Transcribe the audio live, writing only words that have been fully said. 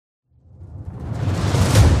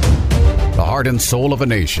heart and soul of a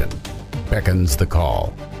nation, beckons the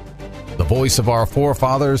call. The voice of our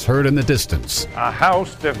forefathers heard in the distance. A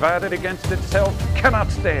house divided against itself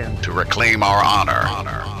cannot stand. To reclaim our honor,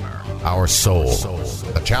 our soul.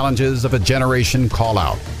 The challenges of a generation call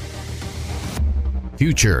out.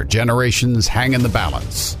 Future generations hang in the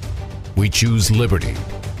balance. We choose liberty.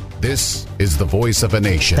 This is the voice of a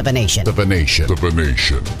nation. Of a nation. Of a nation. Of a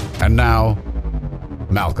nation. And now,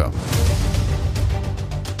 Malcolm.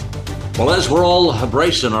 Well, as we're all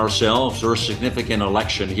bracing ourselves for a significant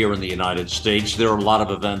election here in the United States, there are a lot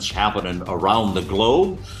of events happening around the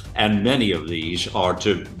globe, and many of these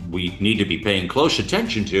we need to be paying close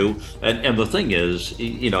attention to. And the thing is,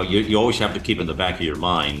 you always have to keep in the back of your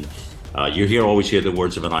mind. You always hear the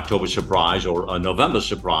words of an October surprise or a November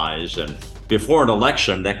surprise, and before an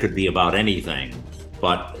election, that could be about anything.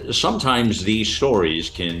 But sometimes these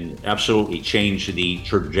stories can absolutely change the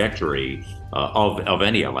trajectory of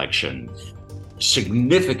any election.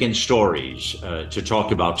 Significant stories to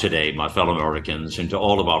talk about today, my fellow Americans, and to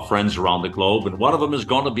all of our friends around the globe. And one of them is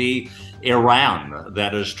going to be Iran,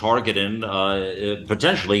 that is targeting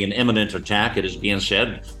potentially an imminent attack, it is being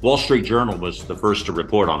said. Wall Street Journal was the first to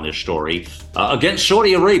report on this story against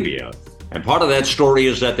Saudi Arabia. And part of that story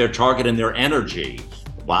is that they're targeting their energy.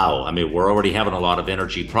 Wow, I mean, we're already having a lot of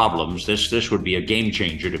energy problems. This would be a game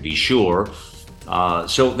changer, to be sure.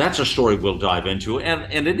 So that's a story we'll dive into.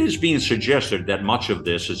 And it is being suggested that much of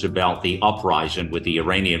this is about the uprising with the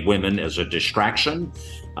Iranian women as a distraction.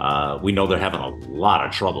 We know they're having a lot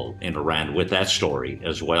of trouble in Iran with that story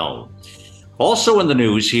as well. Also in the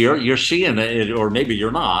news here, you're seeing it, or maybe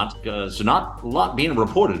you're not, there's not a lot being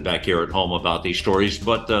reported back here at home about these stories,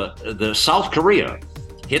 but the South Korea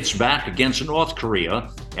hits back against North Korea.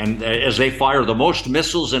 And as they fire the most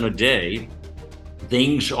missiles in a day,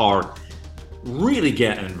 things are really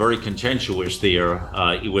getting very contentious there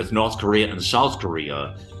with North Korea and South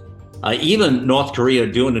Korea. Even North Korea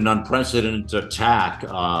doing an unprecedented attack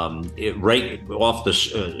right off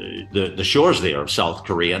the shores there of South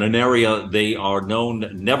Korea, in an area they are known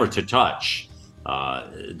never to touch.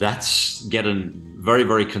 That's getting very,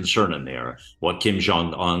 very concerning there, what Kim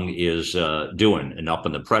Jong-un is doing and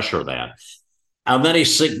upping the pressure of that. And then a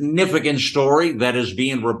significant story that is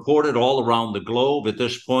being reported all around the globe at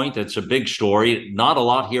this point. It's a big story. Not a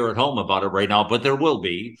lot here at home about it right now, but there will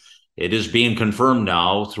be. It is being confirmed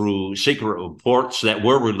now through secret reports that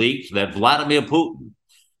were released that Vladimir Putin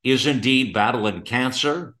is indeed battling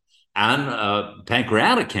cancer, and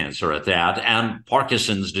pancreatic cancer at that, and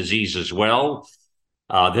Parkinson's disease as well.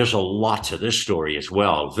 There's a lot to this story as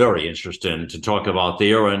well. Very interesting to talk about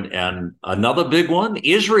there. And another big one,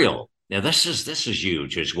 Israel. Now, this is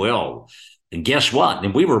huge as well. And guess what?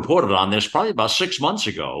 And we reported on this probably about 6 months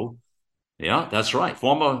ago. Yeah, that's right.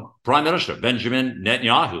 Former Prime Minister Benjamin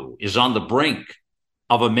Netanyahu is on the brink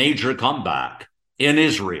of a major comeback in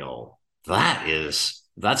Israel.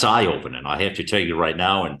 That's eye-opening, I have to tell you right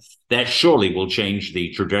now. And that surely will change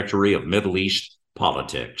the trajectory of Middle East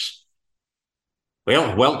politics.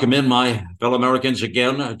 Well, welcome in, my fellow Americans,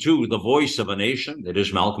 again to the voice of a nation. It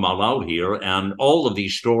is Malcolm Out Loud here, and all of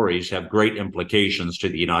these stories have great implications to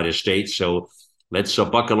the United States. So let's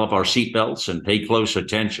buckle up our seatbelts and pay close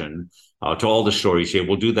attention to all the stories here.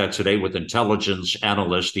 We'll do that today with intelligence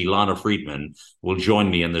analyst Ilana Friedman will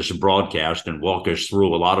join me in this broadcast and walk us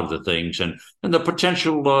through a lot of the things and the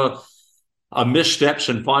potential missteps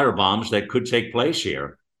and firebombs that could take place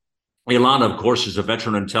here. Ilana, of course, is a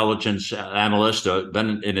veteran intelligence analyst,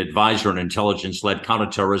 been an advisor in intelligence-led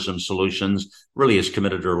counterterrorism solutions, really has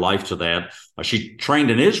committed her life to that. She trained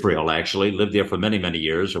in Israel, actually, lived there for many, many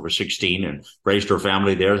years, over 16, and raised her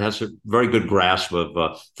family there. Has a very good grasp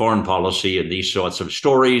of foreign policy and these sorts of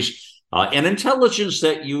stories, and intelligence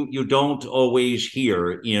that you don't always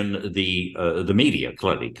hear in the media,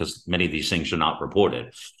 clearly, because many of these things are not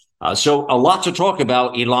reported. So a lot to talk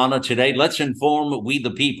about, Ilana, today. Let's inform we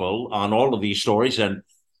the people on all of these stories. And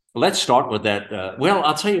let's start with that. Well,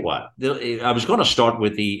 I'll tell you what. I was going to start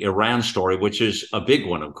with the Iran story, which is a big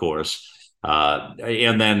one, of course.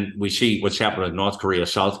 And then we see what's happening in North Korea,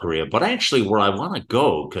 South Korea. But actually where I want to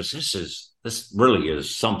go, because this really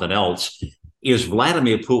is something else, is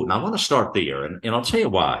Vladimir Putin. I want to start there. And I'll tell you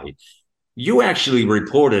why. You actually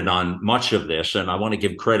reported on much of this, and I want to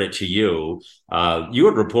give credit to you. You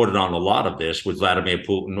had reported on a lot of this with Vladimir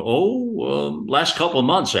Putin. Last couple of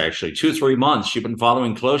months, actually, 2-3 months. You've been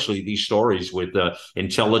following closely these stories with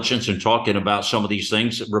intelligence and talking about some of these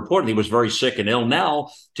things. Reportedly, he was very sick and ill.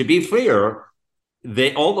 Now, to be fair,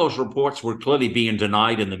 all those reports were clearly being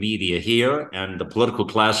denied in the media here, and the political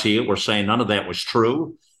class here were saying none of that was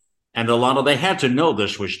true. And a lot of they had to know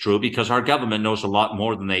this was true because our government knows a lot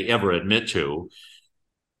more than they ever admit to.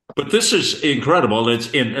 But this is incredible.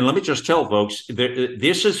 And let me just tell folks,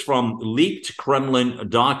 this is from leaked Kremlin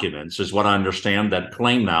documents, is what I understand, that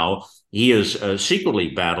claim now he is secretly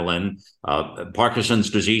battling Parkinson's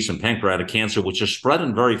disease and pancreatic cancer, which is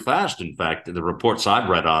spreading very fast. In fact, the reports I've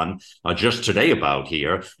read on just today about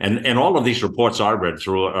here, and all of these reports I read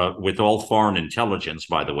through with all foreign intelligence,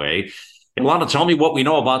 by the way. Ilana, tell me what we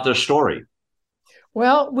know about this story.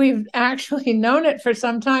 Well, we've actually known it for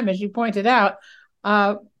some time, as you pointed out.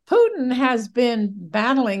 Putin has been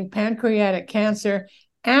battling pancreatic cancer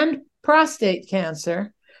and prostate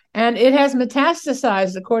cancer, and it has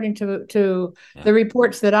metastasized, according to the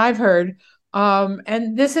reports that I've heard.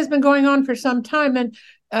 And this has been going on for some time. And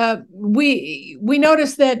we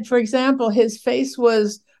noticed that, for example, his face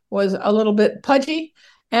was a little bit pudgy,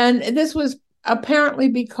 and this was apparently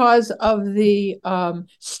because of the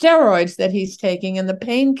steroids that he's taking and the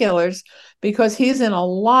painkillers, because he's in a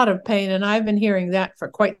lot of pain, and I've been hearing that for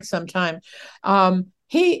quite some time.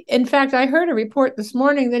 In fact, I heard a report this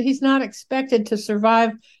morning that he's not expected to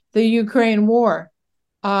survive the Ukraine war.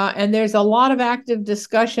 And there's a lot of active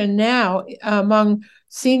discussion now among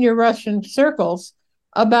senior Russian circles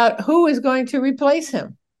about who is going to replace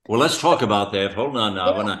him. Well, let's talk about that. Hold on.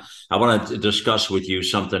 Yeah. I want to discuss with you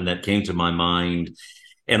something that came to my mind,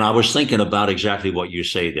 and I was thinking about exactly what you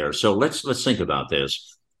say there. So let's think about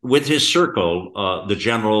this. With his circle, the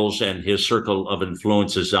generals and his circle of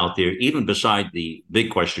influences out there, even beside the big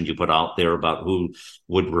question you put out there about who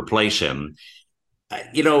would replace him,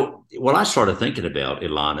 what I started thinking about,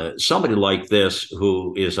 Ilana, somebody like this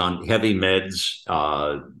who is on heavy meds,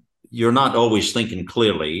 you're not always thinking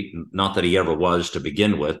clearly, not that he ever was to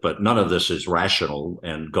begin with, but none of this is rational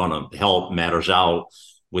and going to help matters out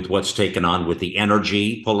with what's taken on with the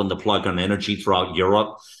energy, pulling the plug on energy throughout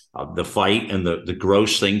Europe, the fight and the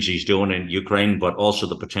gross things he's doing in Ukraine, but also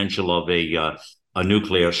the potential of a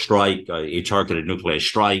nuclear strike, a targeted nuclear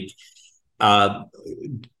strike.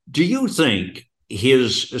 Do you think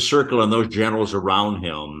his circle and those generals around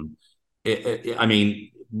him,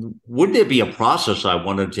 would there be a process I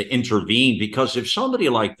wanted to intervene? Because if somebody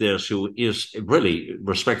like this, who is really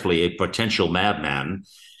respectfully a potential madman,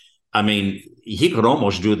 he could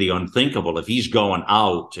almost do the unthinkable. If he's going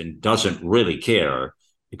out and doesn't really care,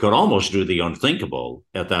 he could almost do the unthinkable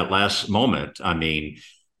at that last moment.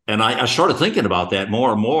 And I started thinking about that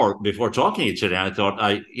more and more before talking to you today. I thought,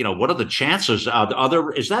 what are the chances?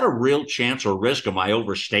 Is that a real chance or risk? Am I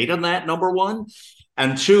overstating that, number one?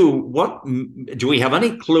 And two, what do we have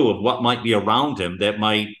any clue of what might be around him that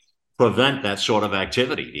might prevent that sort of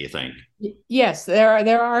activity, do you think? Yes,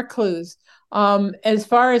 there are clues. As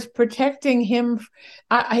far as protecting him,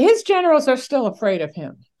 his generals are still afraid of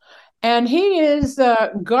him. And he is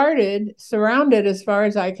guarded, surrounded, as far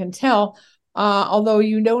as I can tell, although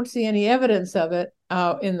you don't see any evidence of it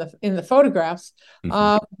in the photographs,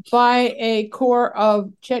 by a corps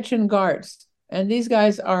of Chechen guards. And these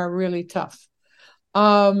guys are really tough.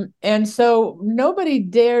 And so nobody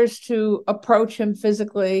dares to approach him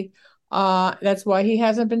physically. That's why he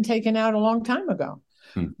hasn't been taken out a long time ago.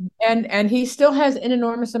 And he still has an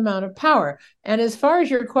enormous amount of power. And as far as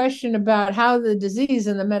your question about how the disease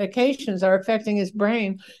and the medications are affecting his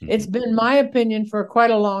brain, it's been my opinion for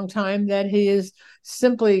quite a long time that he is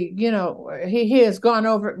simply, he has gone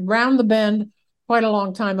round the bend quite a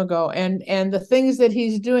long time ago. And the things that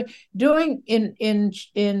he's doing in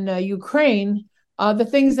Ukraine, the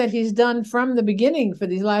things that he's done from the beginning for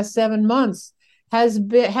these last 7 months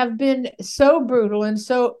have been so brutal and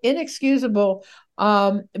so inexcusable.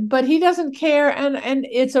 But he doesn't care, and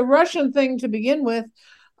it's a Russian thing to begin with.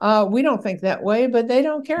 We don't think that way, but they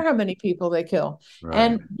don't care how many people they kill. Right.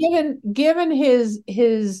 And given his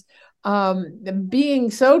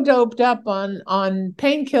being so doped up on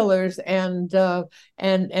painkillers and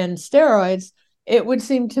steroids, it would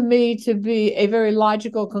seem to me to be a very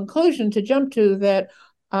logical conclusion to jump to that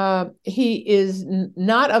he is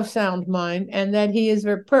not of sound mind, and that he is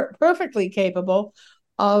perfectly capable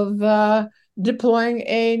of deploying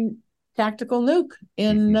a tactical nuke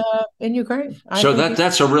in Ukraine. So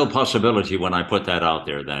that's a real possibility when I put that out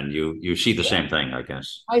there. Then you see the same thing, I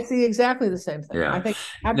guess. I see exactly the same thing. Yeah. I think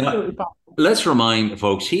absolutely possible. Let's remind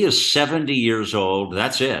folks, he is 70 years old.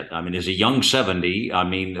 That's it. He's a young 70.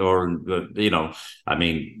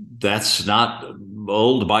 That's not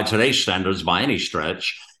old by today's standards by any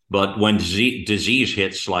stretch. But when disease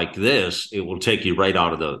hits like this, it will take you right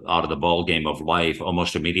out of the ball game of life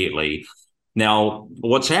almost immediately. Now,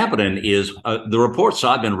 what's happening is the reports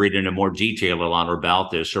I've been reading in more detail, Ilana,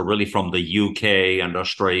 about this are really from the UK and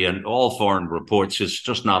Australia and all foreign reports. It's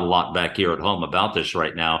just not a lot back here at home about this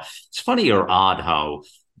right now. It's funny or odd how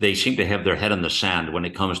they seem to have their head in the sand when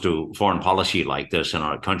it comes to foreign policy like this in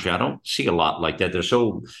our country. I don't see a lot like that. They're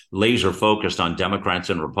so laser focused on Democrats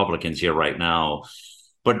and Republicans here right now.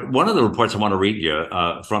 But one of the reports I want to read you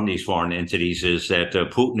from these foreign entities is that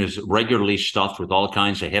Putin is regularly stuffed with all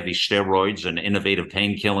kinds of heavy steroids and innovative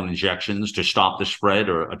pain-killing injections to stop the spread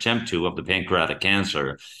or attempt to of the pancreatic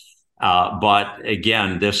cancer. But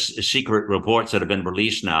again, this secret reports that have been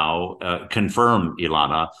released now confirm,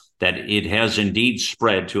 Ilana, that it has indeed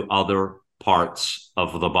spread to other parts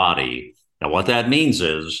of the body. Now, what that means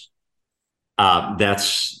is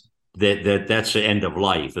that's the end of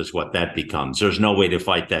life is what that becomes. There's no way to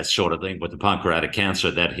fight that sort of thing with the pancreatic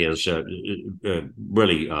cancer that has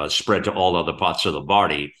really spread to all other parts of the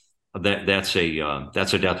body. That's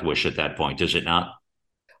a death wish at that point, is it not?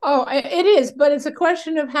 Oh, it is, but it's a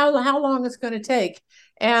question of how long it's going to take.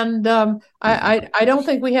 And I don't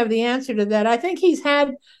think we have the answer to that. I think he's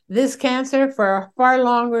had this cancer for far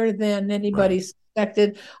longer than anybody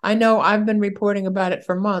suspected. I know I've been reporting about it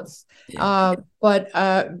for months. Yeah. But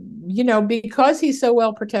because he's so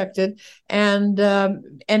well protected, and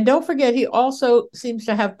don't forget, he also seems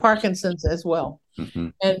to have Parkinson's as well. Mm-hmm.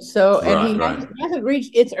 And so, he hasn't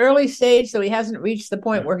reached its early stage, so he hasn't reached the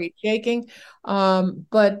point where he's shaking.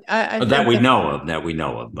 But that we know of.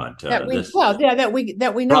 But that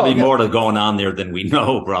we know. Probably more to going on there than we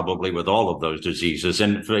know, probably with all of those diseases,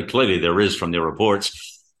 and clearly there is from the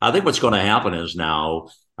reports. I think what's going to happen is now.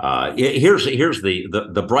 Here's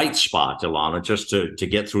the bright spot, Ilana, just to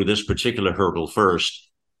get through this particular hurdle first.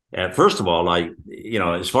 First of all,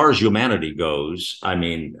 as far as humanity goes, I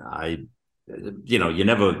mean, you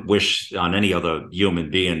never wish on any other human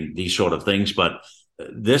being these sort of things, but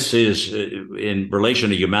this is, in relation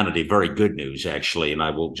to humanity, very good news, actually. And I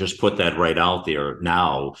will just put that right out there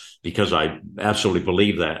now, because I absolutely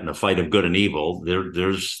believe that in a fight of good and evil,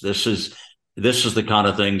 this is the kind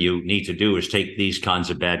of thing you need to do, is take these kinds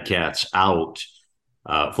of bad cats out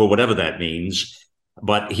for whatever that means.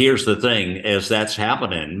 But here's the thing, as that's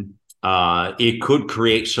happening, it could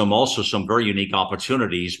create some very unique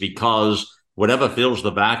opportunities, because whatever fills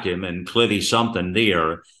the vacuum, and clearly something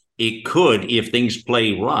there, it could, if things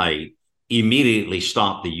play right, immediately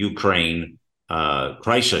stop the Ukraine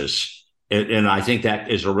crisis. And I think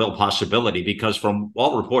that is a real possibility, because from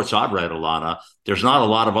all reports I've read, Ilana, there's not a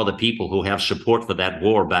lot of other people who have support for that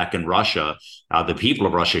war back in Russia. The people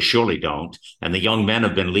of Russia surely don't. And the young men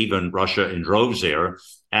have been leaving Russia in droves there.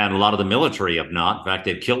 And a lot of the military have not. In fact,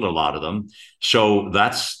 they've killed a lot of them. So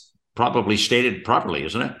that's probably stated properly,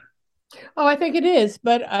 isn't it? Oh, I think it is.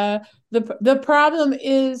 But the problem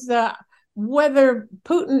is whether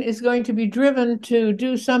Putin is going to be driven to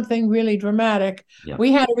do something really dramatic. Yeah.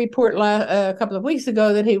 We had a report a couple of weeks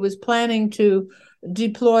ago that he was planning to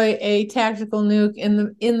deploy a tactical nuke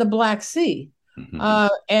in the Black Sea, mm-hmm.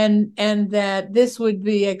 And that this would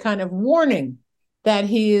be a kind of warning that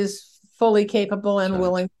he is fully capable and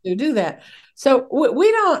willing to do that. So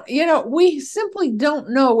we don't, we simply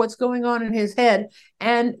don't know what's going on in his head,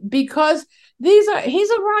 and because he's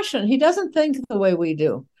a Russian, he doesn't think the way we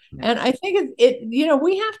do. And I think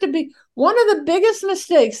we have to be, one of the biggest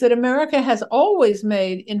mistakes that America has always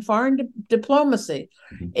made in foreign diplomacy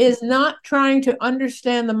is not trying to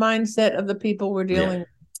understand the mindset of the people we're dealing with.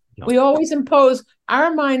 Yeah. We always impose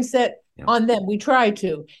our mindset on them. We try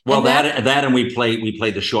to. Well, and we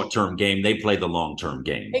play the short-term game. They play the long-term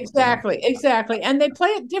game. Exactly. And they play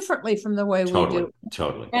it differently from the way we do.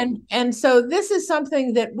 Totally. And so this is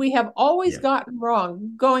something that we have always gotten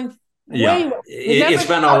wrong going it's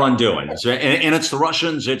been our undoing. And it's the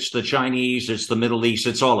Russians, it's the Chinese, it's the Middle East,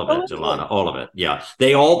 it's all of it, Ilana, all of it. Yeah.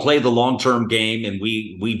 They all play the long-term game, and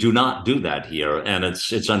we do not do that here. And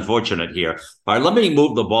it's unfortunate here. All right, let me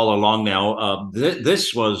move the ball along now.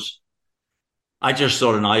 This was, I just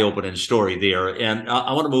thought, an eye-opening story there. And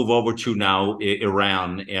I want to move over to now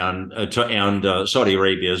Iran and Saudi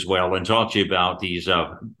Arabia as well, and talk to you about these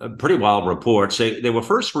pretty wild reports. They were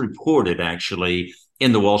first reported, actually,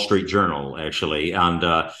 in the Wall Street Journal, actually, and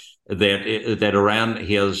that Iran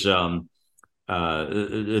has that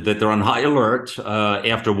they're on high alert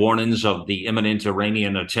after warnings of the imminent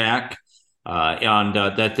Iranian attack, and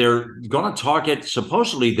that they're going to target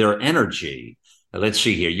supposedly their energy. Let's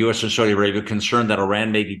see here. U.S. and Saudi Arabia concerned that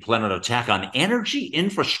Iran may be planning an attack on energy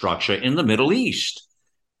infrastructure in the Middle East.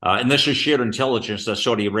 And this is shared intelligence that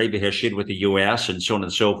Saudi Arabia has shared with the U.S. and so on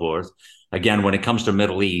and so forth. again, when it comes to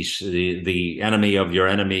Middle East, the enemy of your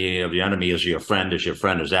enemy of your enemy is your friend is your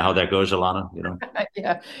friend. Is that how that goes, Alana?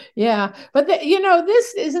 Yeah, yeah. But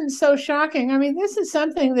this isn't so shocking. I mean, this is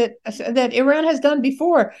something that Iran has done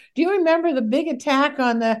before. Do you remember the big attack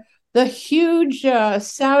on the huge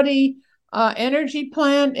Saudi energy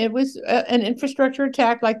plant? It was an infrastructure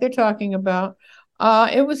attack, like they're talking about.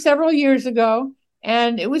 It was several years ago,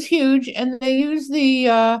 and it was huge. And they used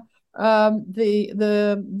the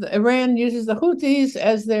Iran uses the Houthis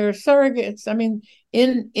as their surrogates. I mean,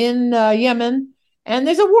 in Yemen, and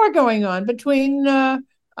there's a war going on between the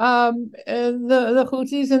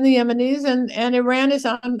Houthis and the Yemenis, and Iran is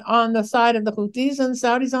on the side of the Houthis, and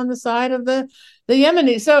Saudi's on the side of the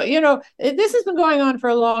Yemenis. So this has been going on for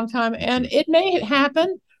a long time, and it may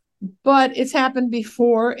happen, but it's happened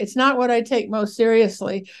before. It's not what I take most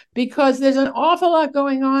seriously because there's an awful lot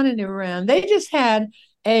going on in Iran. They just had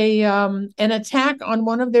an attack on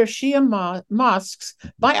one of their Shia mosques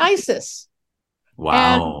by ISIS. Wow.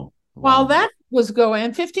 And while that was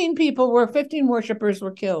going, 15 worshippers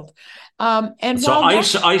were killed. And so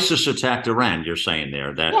ISIS attacked Iran, you're saying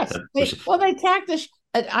there. Yes. They attacked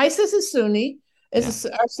ISIS is Sunni,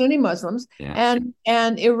 are Sunni Muslims, and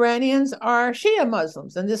Iranians are Shia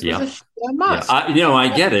Muslims, and this was a Shia mosque. I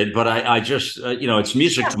get it, but I just it's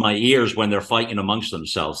music to my ears when they're fighting amongst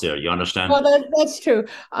themselves. There, you understand? Well, that's true.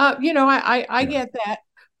 I get that,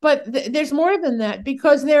 but there's more than that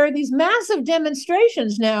because there are these massive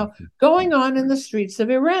demonstrations now going on in the streets of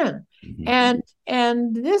Iran, and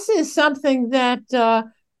this is something that.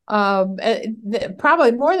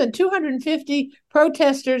 Probably more than 250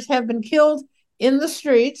 protesters have been killed in the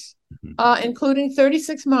streets, including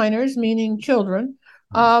 36 minors, meaning children.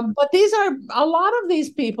 But these are a lot of these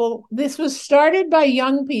people. This was started by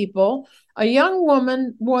young people. A young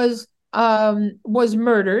woman was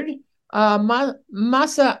murdered,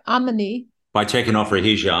 Masa Amini, by taking off her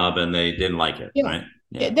hijab, and they didn't like it, right?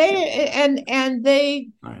 Yeah.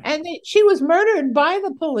 She was murdered by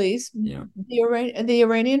the police, the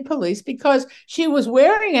Iranian police, because she was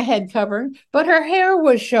wearing a head covering, but her hair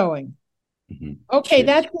was showing. Okay,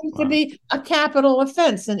 that seems to be a capital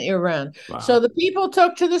offense in Iran. So the people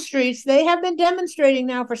took to the streets. They have been demonstrating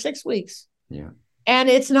now for 6 weeks. Yeah. And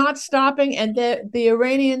it's not stopping, and the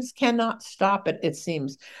Iranians cannot stop it, it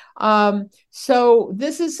seems. So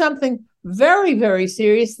this is something very, very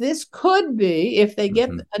serious. This could be, if they get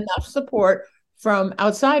enough support from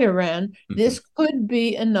outside Iran, this could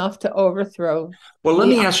be enough to overthrow. Well, let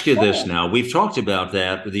me ask you this now. We've talked about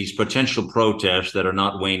that, these potential protests that are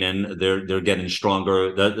not waning. They're getting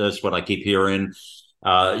stronger. That's what I keep hearing.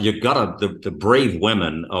 You've got the brave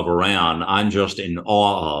women of Iran. I'm just in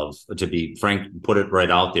awe of, to be frank, put it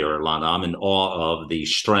right out there, Ilana. I'm in awe of the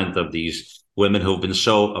strength of these women who've been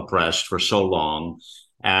so oppressed for so long.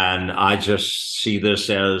 And I just see this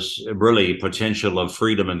as really potential of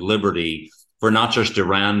freedom and liberty for not just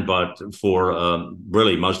Iran, but for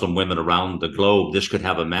really Muslim women around the globe. This could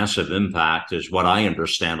have a massive impact, is what I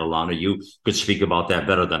understand, Ilana. You could speak about that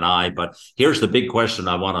better than I. But here's the big question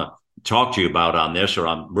I want to talk to you about on this, or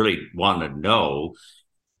I'm really wanting to know,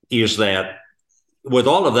 is that with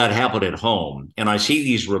all of that happening at home, and I see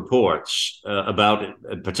these reports about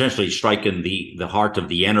it potentially striking the heart of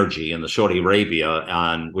the energy in the Saudi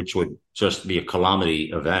Arabia, which would just be a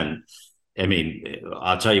calamity event. I mean,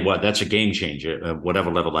 I'll tell you what, that's a game changer,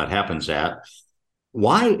 whatever level that happens at.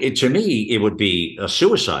 To me, it would be a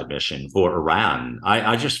suicide mission for Iran.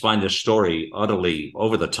 I just find this story utterly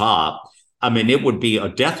over the top. I mean, it would be a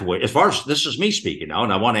death wish. As far as this is me speaking now,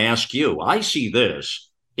 and I want to ask you, I see this,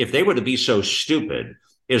 if they were to be so stupid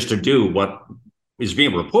as to do what is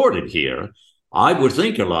being reported here, I would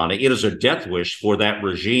think, Ilana, it is a death wish for that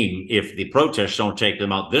regime. If the protests don't take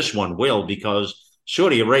them out, this one will, because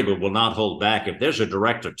Saudi Arabia will not hold back. If there's a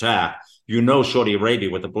direct attack, Saudi Arabia,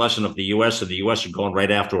 with the blessing of the U.S., and the U.S. are going right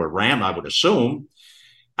after Iran, I would assume.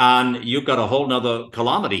 And you've got a whole nother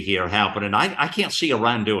calamity here happening. I can't see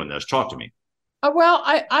Iran doing this. Talk to me. Well,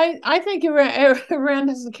 I think Iran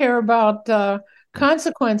doesn't care about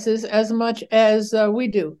consequences as much as we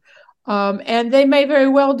do. And they may very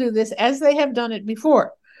well do this, as they have done it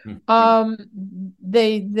before. They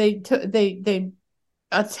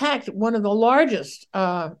attacked one of the largest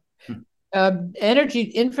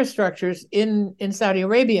energy infrastructures in Saudi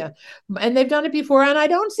Arabia, and they've done it before. And I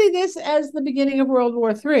don't see this as the beginning of World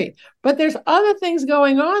War III, but there's other things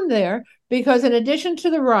going on there, because in addition to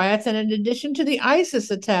the riots and in addition to the ISIS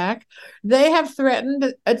attack, they have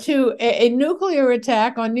threatened a nuclear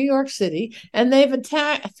attack on New York City, and they've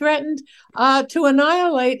threatened to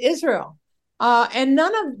annihilate Israel. And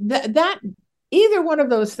none of that either one of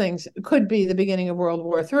those things could be the beginning of World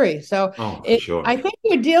War III. So sure. I think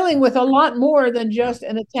we're dealing with a lot more than just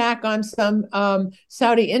an attack on some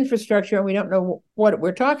Saudi infrastructure, and we don't know what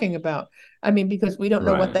we're talking about. I mean, because we don't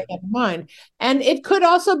know what they have in mind. And it could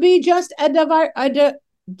also be just a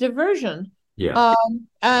diversion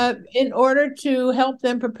in order to help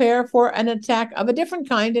them prepare for an attack of a different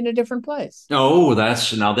kind in a different place. Oh,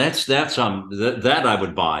 that I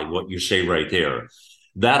would buy what you say right there.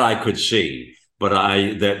 That I could see, but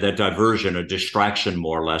that diversion, a distraction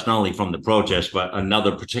more or less, not only from the protest, but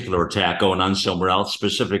another particular attack going on somewhere else,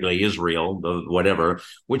 specifically Israel, whatever,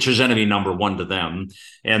 which is enemy number one to them,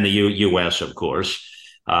 and the U.S. of course.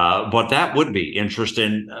 But that would be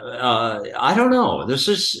interesting. I don't know. This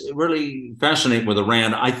is really fascinating with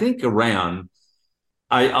Iran. I think Iran.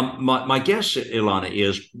 My guess, Ilana,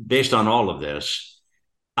 is based on all of this.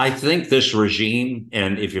 I think this regime,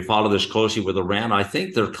 and if you follow this closely with Iran, I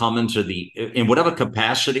think they're coming to in whatever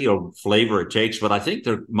capacity or flavor it takes. But I think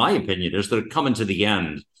my opinion is they're coming to the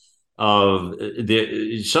end of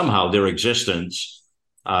somehow their existence.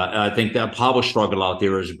 I think that power struggle out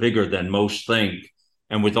there is bigger than most think.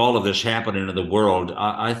 And with all of this happening in the world,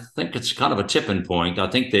 I think it's kind of a tipping point. I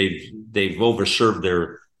think they've overserved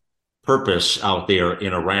their purpose out there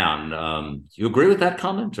in Iran. You agree with that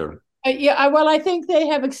comment, or? Yeah, well, I think they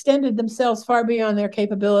have extended themselves far beyond their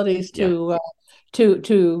capabilities to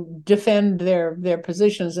defend their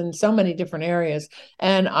positions in so many different areas.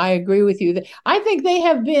 And I agree with you. I think they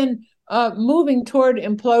have been moving toward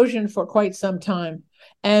implosion for quite some time.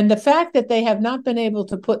 And the fact that they have not been able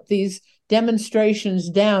to put these demonstrations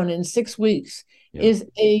down in 6 weeks is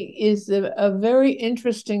a very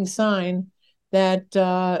interesting sign that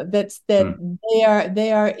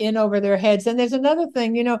they are in over their heads. And there's another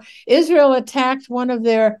thing, Israel attacked one of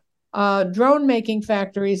their drone making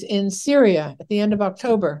factories in Syria at the end of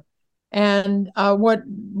October. And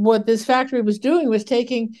what this factory was doing was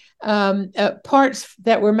taking parts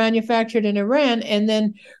that were manufactured in Iran and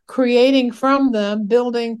then creating from them,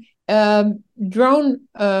 building drone.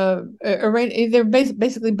 They're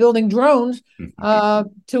basically building drones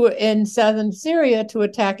in southern Syria to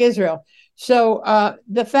attack Israel. So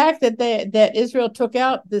the fact that Israel took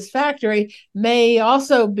out this factory may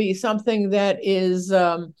also be something that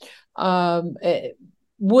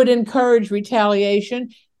would encourage retaliation.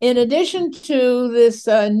 In addition to this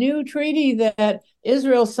new treaty that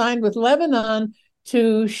Israel signed with Lebanon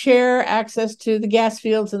to share access to the gas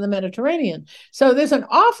fields in the Mediterranean. So there's an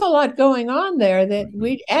awful lot going on there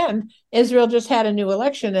and Israel just had a new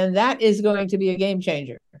election, and that is going to be a game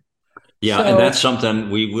changer. Yeah, and that's something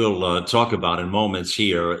we will talk about in moments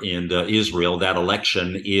here in Israel. That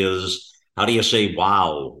election is, how do you say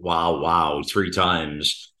wow, wow, wow, 3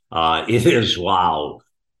 times? It is wow.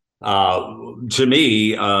 To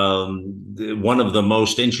me, one of the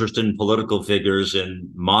most interesting political figures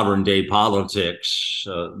in modern day politics,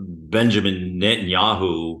 Benjamin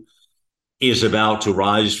Netanyahu, is about to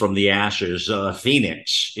rise from the ashes,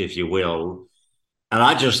 phoenix, if you will. And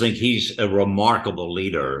I just think he's a remarkable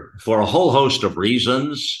leader for a whole host of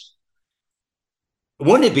reasons.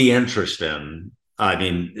 Wouldn't it be interesting? I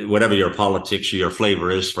mean, whatever your politics or your flavor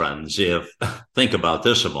is, friends, think about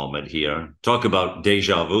this a moment here, talk about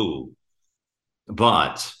deja vu.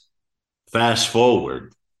 But fast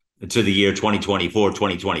forward to the year 2024,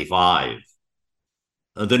 2025,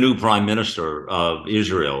 the new prime minister of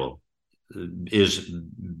Israel is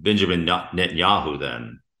Benjamin Netanyahu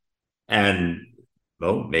then. And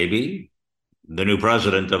well, maybe the new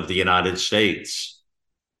president of the United States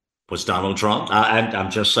was Donald Trump. I'm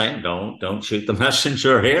just saying, don't shoot the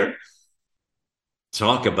messenger here.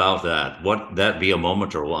 Talk about that. Would that be a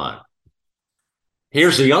moment or what?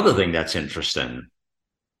 Here's the other thing that's interesting.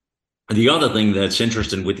 The other thing that's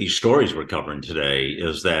interesting with these stories we're covering today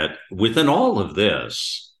is that within all of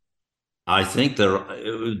this, I think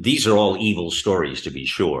these are all evil stories, to be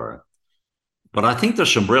sure. But I think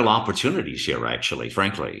there's some real opportunities here, actually,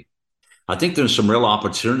 frankly. I think there's some real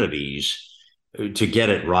opportunities to get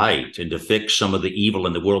it right and to fix some of the evil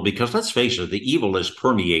in the world, because let's face it, the evil is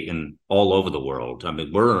permeating all over the world. I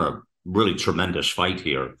mean, we're in a really tremendous fight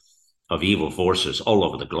here of evil forces all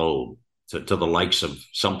over the globe to the likes of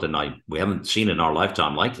something we haven't seen in our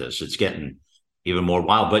lifetime like this. It's getting even more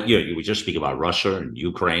wild. But we just speak about Russia and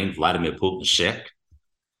Ukraine, Vladimir Putin sick.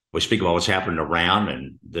 We speak about what's happening in Iran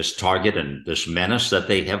and this target and this menace that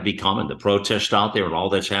they have become, and the protest out there and all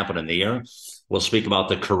that's happening there. We'll speak about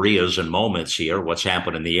the Koreas and moments here, what's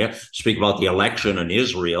happening there. Speak about the election in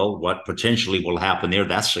Israel, what potentially will happen there.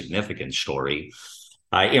 That's a significant story.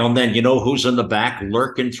 And then, who's in the back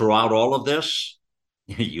lurking throughout all of this?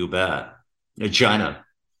 You bet. China.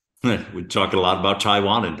 We talked a lot about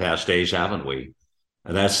Taiwan in past days, haven't we?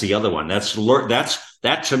 And that's the other one.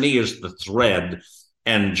 That to me is the thread,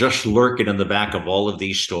 and just lurking in the back of all of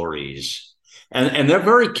these stories. And they're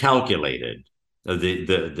very calculated.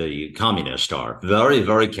 The communists are very,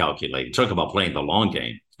 very calculated. Talk about playing the long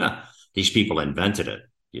game. These people invented it,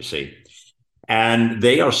 you see. And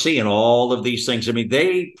they are seeing all of these things. I mean,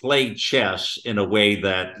 they play chess in a way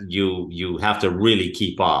that you have to really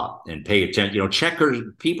keep up and pay attention. You know, checkers,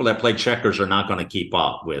 people that play checkers are not going to keep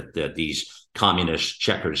up with these communist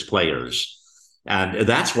checkers players. And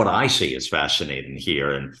that's what I see as fascinating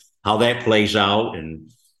here, and how that plays out,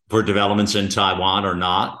 and for developments in Taiwan or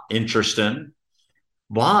not, interesting.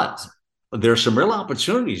 But there's some real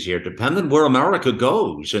opportunities here, depending where America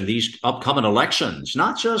goes in these upcoming elections,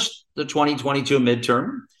 not just the 2022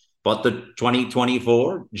 midterm, but the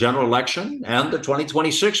 2024 general election and the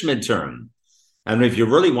 2026 midterm. And if you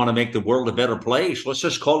really want to make the world a better place, let's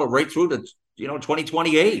just call it right through to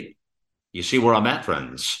 2028. You see where I'm at,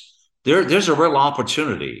 friends? There's a real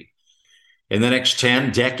opportunity in the next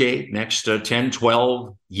 10,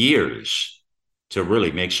 12 years to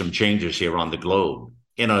really make some changes here on the globe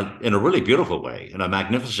in a really beautiful way, in a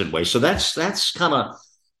magnificent way. So that's kind of,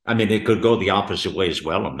 I mean, it could go the opposite way as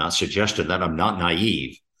well. I'm not suggesting that. I'm not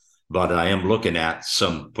naive, but I am looking at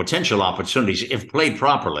some potential opportunities, if played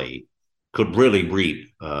properly, could really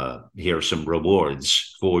reap here some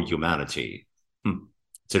rewards for humanity.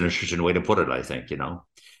 It's an interesting way to put it, I think,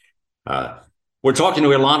 We're talking to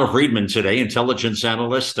Ilana Friedman today, intelligence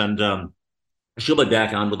analyst, and she'll be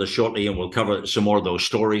back on with us shortly, and we'll cover some more of those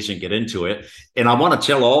stories and get into it. And I want to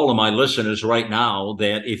tell all of my listeners right now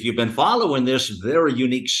that if you've been following this very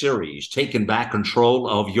unique series, Taking Back Control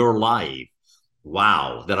of Your Life,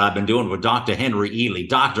 that I've been doing with Dr. Henry Ely,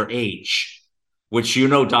 Dr. H, which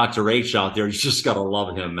Dr. H out there, you just got to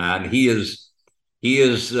love him, man. He is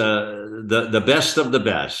the best of the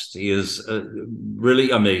best. He is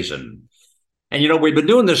really amazing. And, we've been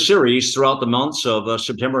doing this series throughout the months of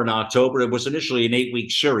September and October. It was initially an 8-week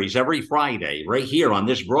series every Friday, right here on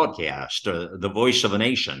this broadcast, The Voice of a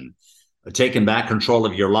Nation, Taking Back Control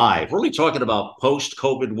of Your Life. Really talking about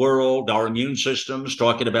post-COVID world, our immune systems,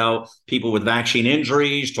 talking about people with vaccine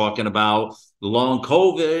injuries, talking about long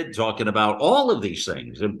COVID, talking about all of these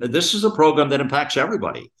things. And this is a program that impacts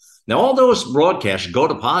everybody. Now, all those broadcasts go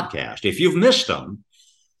to podcast. If you've missed them,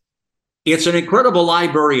 it's an incredible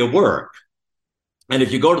library of work. And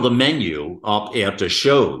if you go to the menu up at the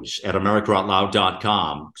shows at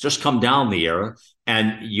AmericaOutloud.com, just come down there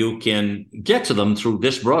and you can get to them through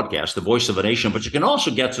this broadcast, The Voice of a Nation, but you can also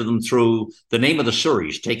get to them through the name of the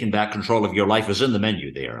series, Taking Back Control of Your Life, is in the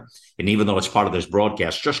menu there. And even though it's part of this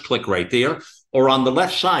broadcast, just click right there. Or on the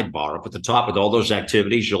left sidebar up at the top with all those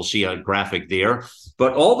activities, you'll see a graphic there.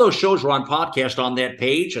 But all those shows are on podcast on that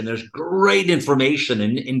page, and there's great information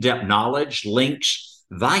and in-depth knowledge, links,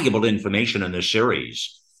 valuable information in this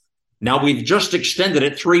series. Now, we've just extended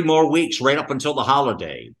it 3 more weeks right up until the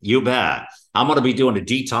holiday. You bet. I'm going to be doing a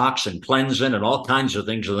detox and cleansing and all kinds of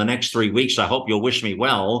things in the next 3 weeks. I hope you'll wish me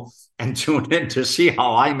well and tune in to see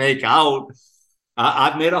how I make out.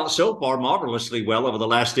 I've made out so far marvelously well over the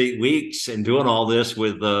last 8 weeks and doing all this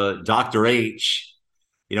with Dr. H.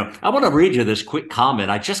 I want to read you this quick comment.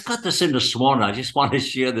 I just got this in this morning. I just want to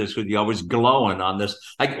share this with you. I was glowing on this.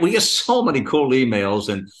 We get so many cool emails,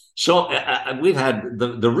 and so we've had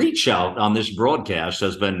the reach out on this broadcast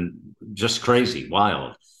has been just crazy,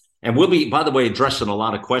 wild. And we'll be, by the way, addressing a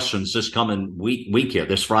lot of questions this coming week here,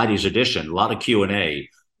 this Friday's edition. A lot of Q&A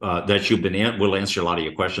that you've been in. We'll answer a lot of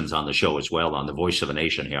your questions on the show as well, on the Voice of a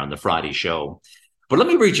Nation here on the Friday show. But let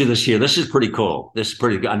me read you this here. This is pretty cool. This is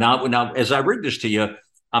pretty good. Now, as I read this to you,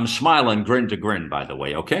 I'm smiling grin to grin, by the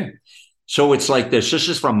way, okay? So it's like this. This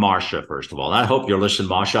is from Marcia, first of all. I hope you're listening,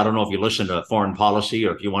 Marcia. I don't know if you listen to Foreign Policy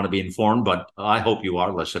or if you want to be informed, but I hope you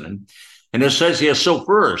are listening. And it says here, so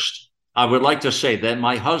first, I would like to say that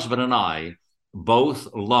my husband and I both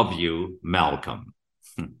love you, Malcolm.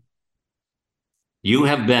 You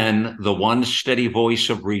have been the one steady voice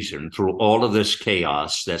of reason through all of this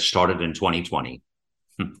chaos that started in 2020.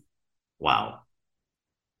 Wow.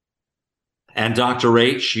 And Dr.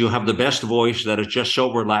 H, you have the best voice that is just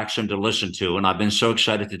so relaxing to listen to. And I've been so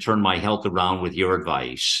excited to turn my health around with your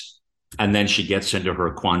advice. And then she gets into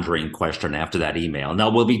her quandary question after that email. Now,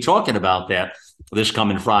 we'll be talking about that this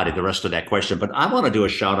coming Friday, the rest of that question. But I want to do a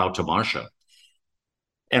shout out to Marcia.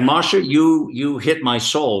 And Marcia, you hit my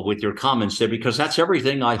soul with your comments there, because that's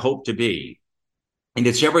everything I hope to be. And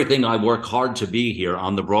it's everything I work hard to be here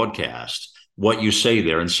on the broadcast, what you say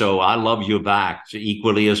there. And so I love you back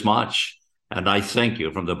equally as much. And I thank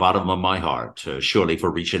you from the bottom of my heart, Shirley,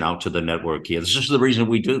 for reaching out to the network here. This is the reason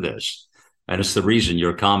we do this. And it's the reason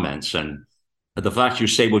your comments and the fact you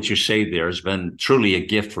say what you say there has been truly a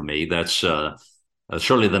gift for me. That's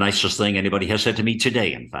surely the nicest thing anybody has said to me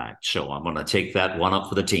today, in fact. So I'm going to take that one up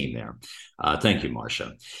for the team there. Thank you,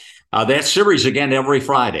 Marcia. That series again every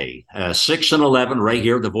Friday, 6 and 11, right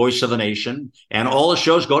here, The Voice of a Nation. And all the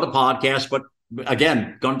shows go to podcast, but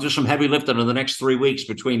again, going to do some heavy lifting in the next 3 weeks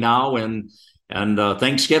between now and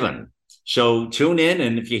Thanksgiving. So tune in,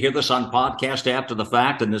 and if you hear this on podcast after the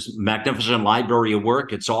fact and this magnificent library of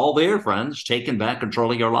work, it's all there, friends, taking back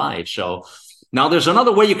control of your life. So now there's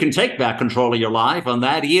another way you can take back control of your life, and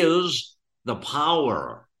that is the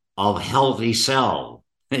power of Healthy Cell.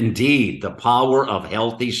 Indeed, the power of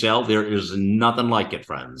Healthy Cell. There is nothing like it,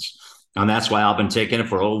 friends. And that's why I've been taking it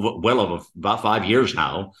for well over about 5 years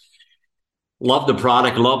now. Love the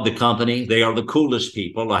product, love the company. They are the coolest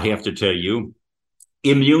people, I have to tell you.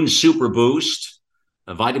 Immune Super Boost,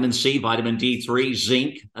 vitamin C, vitamin D3,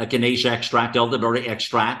 zinc, echinacea extract, elderberry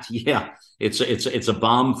extract. Yeah, it's a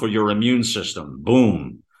bomb for your immune system.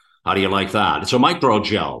 Boom. How do you like that? It's a micro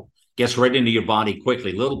gel. Gets right into your body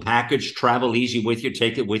quickly. Little package, travel easy with you.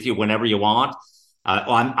 Take it with you whenever you want.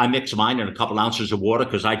 I mix mine in a couple ounces of water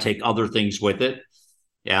because I take other things with it.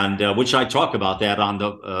 And which I talk about that on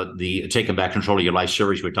the Taking Back Control of Your Life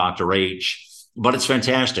series with Dr. H. But it's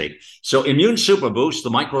fantastic. So Immune Super Boost, the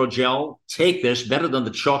micro gel, take this better than the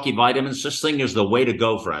chalky vitamins. This thing is the way to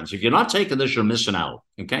go, friends. If you're not taking this, you're missing out.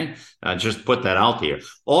 Okay, just put that out there.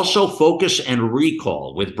 Also, focus and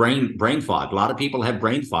recall with brain fog. A lot of people have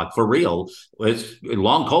brain fog for real with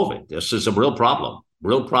long COVID. This is a real problem.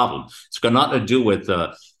 Real problem. It's got nothing to do with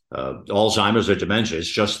Alzheimer's or dementia. It's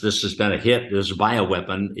just this has been a hit. This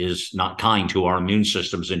bioweapon is not kind to our immune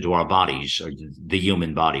systems and to our bodies, or the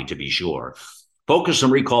human body, to be sure. Focus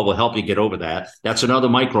and recall will help you get over that. That's another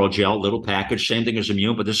micro gel, little package, same thing as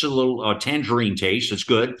immune, but this is a little tangerine taste. It's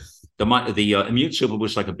good. The Immune Super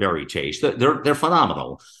Boost, like a berry taste. They're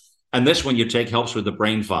phenomenal. And this one you take helps with the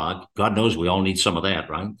brain fog. God knows we all need some of that,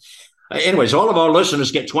 right? Anyways, all of our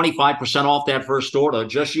listeners get 25% off that first order.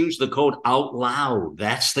 Just use the code OUTLOUD.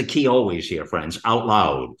 That's the key always here, friends,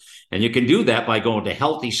 OUTLOUD. And you can do that by going to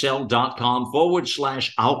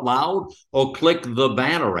healthycell.com/OUTLOUD or click the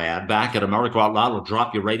banner ad back at America Out Loud. It'll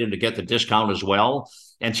drop you right in to get the discount as well.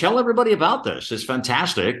 And tell everybody about this. It's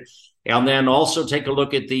fantastic. And then also take a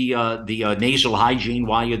look at the nasal hygiene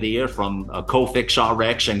while you're there from Cofix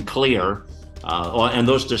RX and Clear. And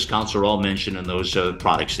those discounts are all mentioned in those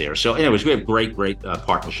products there. So anyways, we have great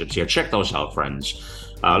partnerships here. Check those out,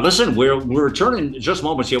 friends. Listen, we're returning in just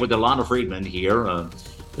moments here with Ilana Friedman here.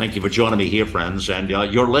 Thank you for joining me here, friends. And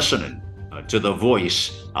you're listening to the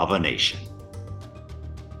Voice of a Nation.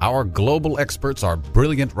 Our global experts are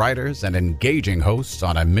brilliant writers and engaging hosts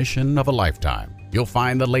on a mission of a lifetime. You'll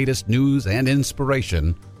find the latest news and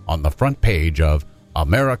inspiration on the front page of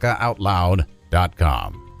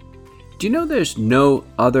AmericaOutloud.com. Do you know there's no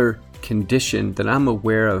other condition that I'm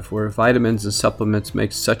aware of where vitamins and supplements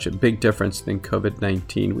make such a big difference than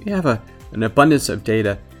COVID-19? We have an abundance of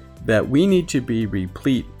data that we need to be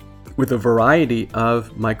replete with a variety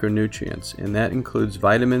of micronutrients, and that includes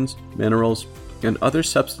vitamins, minerals, and other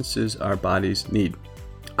substances our bodies need.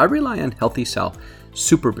 I rely on Healthy Cell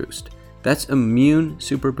Super Boost. That's Immune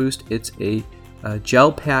Super Boost. It's a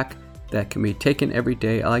gel pack that can be taken every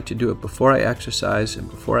day. I like to do it before I exercise and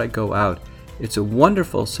before I go out. It's a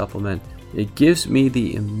wonderful supplement. It gives me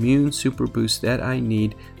the Immune Super Boost that I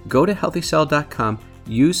need. Go to healthycell.com,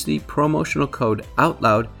 use the promotional code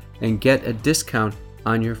OUTLOUD, and get a discount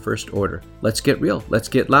on your first order. Let's get real. Let's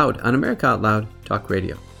get loud on America Out Loud Talk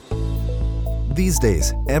Radio. These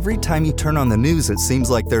days, every time you turn on the news, it seems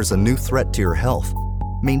like there's a new threat to your health.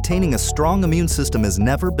 Maintaining a strong immune system has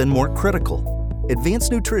never been more critical.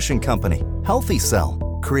 Advanced nutrition company Healthy Cell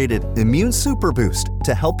created Immune Super Boost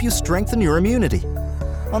to help you strengthen your immunity.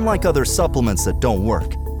 Unlike other supplements that don't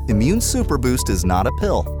work, Immune Super Boost is not a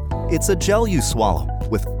pill. It's a gel you swallow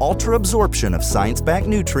with ultra absorption of science-backed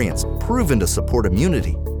nutrients proven to support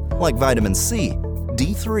immunity, like vitamin C,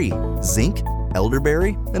 D3, zinc,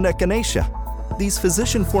 elderberry, and echinacea. These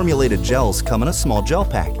physician-formulated gels come in a small gel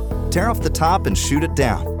pack. Tear off the top and shoot it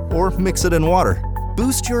down, or mix it in water.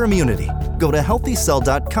 Boost your immunity. Go to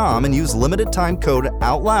healthycell.com and use limited time code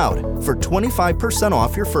OUTLOUD for 25%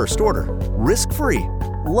 off your first order. Risk-free.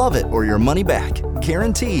 Love it or your money back.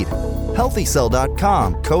 Guaranteed.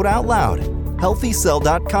 Healthycell.com code OUTLOUD.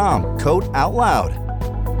 Healthycell.com code OUTLOUD.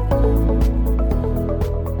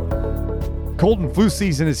 Cold and flu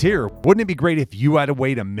season is here. Wouldn't it be great if you had a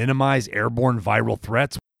way to minimize airborne viral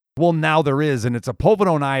threats? Well, now there is, and it's a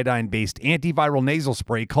povidone iodine-based antiviral nasal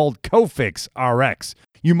spray called Cofix RX.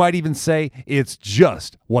 You might even say it's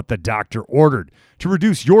just what the doctor ordered. To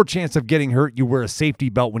reduce your chance of getting hurt, you wear a safety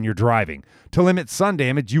belt when you're driving. To limit sun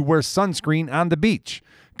damage, you wear sunscreen on the beach.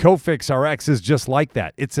 Cofix RX is just like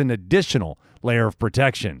that. It's an additional layer of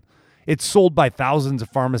protection. It's sold by thousands of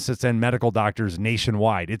pharmacists and medical doctors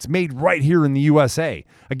nationwide. It's made right here in the USA.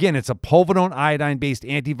 Again, it's a povidone iodine-based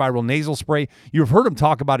antiviral nasal spray. You've heard him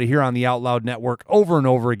talk about it here on the Out Loud Network over and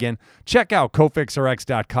over again. Check out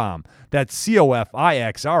cofixrx.com. That's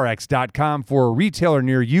COFIXRX.com for a retailer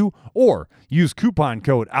near you, or use coupon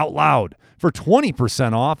code OUTLOUD for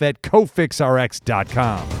 20% off at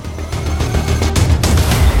cofixrx.com.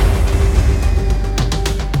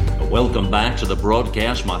 Welcome back to the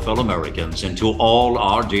broadcast, my fellow Americans, and to all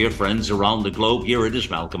our dear friends around the globe. Here it is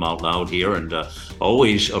Malcolm Out Loud here, and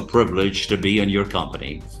always a privilege to be in your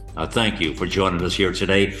company. Thank you for joining us here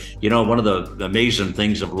today. You know, one of the amazing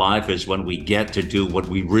things of life is when we get to do what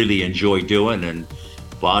we really enjoy doing. And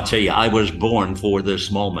well, I'll tell you, I was born for this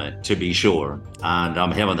moment, to be sure, and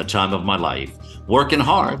I'm having the time of my life. Working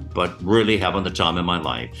hard, but really having the time of my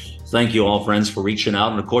life. Thank you all, friends, for reaching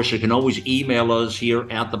out. And of course, you can always email us here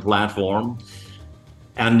at the platform.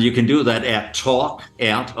 And you can do that at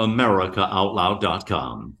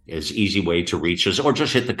talk@americaoutloud.com. It's an easy way to reach us, or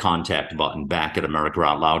just hit the contact button back at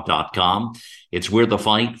americaoutloud.com. It's where the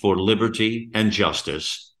fight for liberty and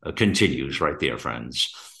justice continues right there, friends.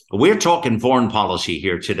 We're talking foreign policy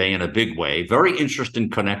here today in a big way. Very interested in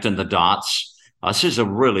connecting the dots. This is a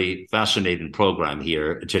really fascinating program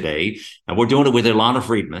here today, and we're doing it with Ilana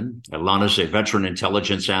Friedman. Ilana's a veteran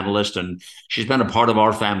intelligence analyst, and she's been a part of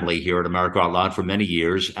our family here at America Out Loud for many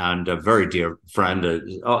years, and a very dear friend.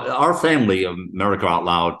 Our family of America Out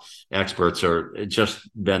Loud experts are just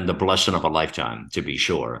been the blessing of a lifetime, to be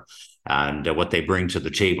sure. And what they bring to the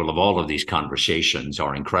table of all of these conversations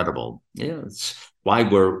are incredible. Yeah, it's why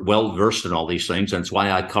we're well versed in all these things. And it's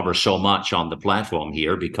why I cover so much on the platform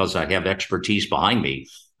here, because I have expertise behind me.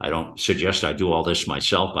 I don't suggest I do all this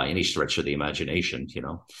myself by any stretch of the imagination. You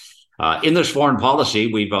know, in this foreign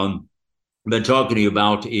policy, we've been talking to you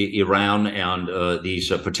about Iran and these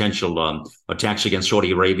potential attacks against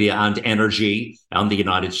Saudi Arabia and energy and the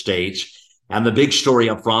United States. And the big story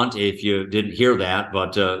up front, if you didn't hear that,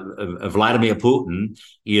 but Vladimir Putin,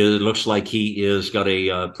 it looks like he is got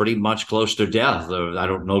a pretty much close to death. I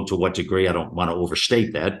don't know to what degree. I don't want to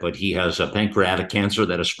overstate that, but he has a pancreatic cancer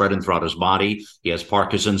that is spreading throughout his body. He has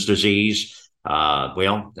Parkinson's disease.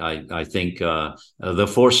 I think the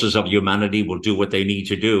forces of humanity will do what they need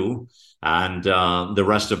to do. And the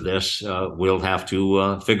rest of this will have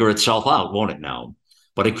to figure itself out, won't it now?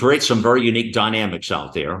 But it creates some very unique dynamics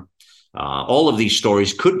out there. All of these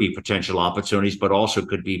stories could be potential opportunities, but also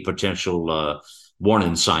could be potential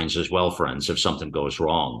warning signs as well, friends, if something goes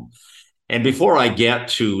wrong. And before I get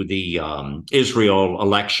to the Israel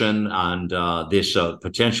election and this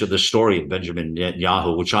story of Benjamin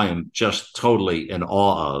Netanyahu, which I am just totally in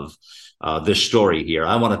awe of, this story here,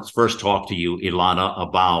 I want to first talk to you, Ilana,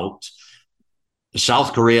 about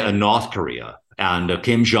South Korea and North Korea and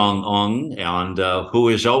Kim Jong-un, and who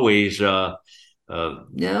is always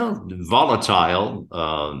volatile,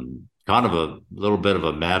 kind of a little bit of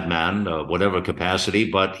a madman, whatever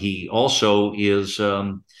capacity, but he also is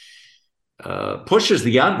pushes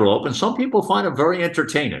the envelope, and some people find it very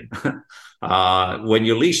entertaining. When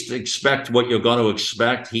you least expect what you're going to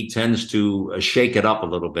expect, he tends to shake it up a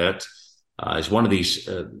little bit. He's one of these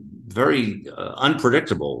very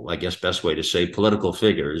unpredictable, I guess, best way to say, political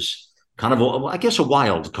figures. Kind of, I guess, a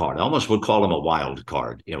wild card. I almost would call him a wild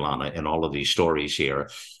card, Ilana, in all of these stories here.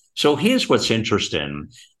 So here's what's interesting.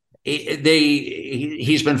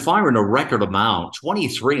 He's been firing a record amount,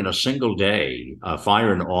 23 in a single day,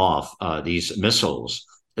 firing off these missiles.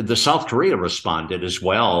 The South Korea responded as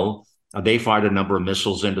well. They fired a number of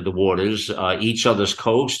missiles into the waters, each other's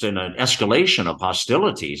coast, and an escalation of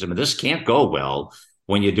hostilities. I mean, this can't go well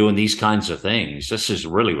when you're doing these kinds of things. This is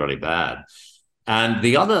really, really bad. And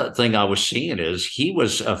the other thing I was seeing is he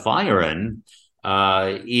was firing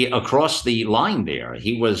across the line there.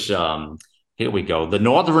 He was, here we go, the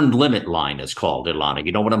Northern Limit Line is called, Ilana.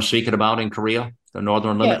 You know what I'm speaking about in Korea? The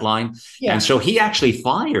Northern Limit Line? Yeah. And so he actually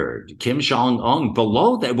fired Kim Jong-un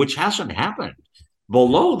below that, which hasn't happened,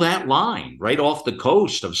 below that line, right off the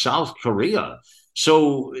coast of South Korea.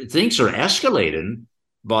 So things are escalating,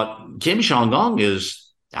 but Kim Jong-un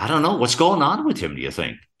is, I don't know, what's going on with him, do you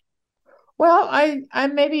think? Well, I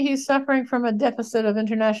maybe he's suffering from a deficit of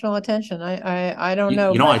international attention. I don't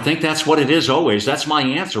know, I think that's what it is always. That's my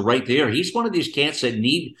answer right there. He's one of these cats that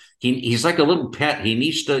he's like a little pet. He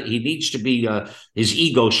needs to be his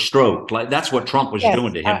ego stroked. Like that's what Trump was yes,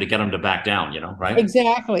 doing to him to get him to back down, right?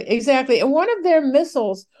 exactly. And one of their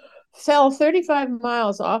missiles fell 35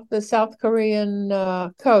 miles off the South Korean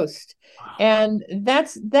coast, and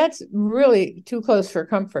that's really too close for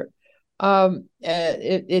comfort.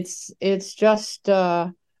 It's just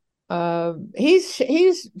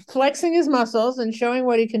he's flexing his muscles and showing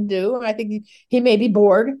what he can do. I think he may be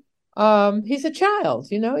bored. He's a child,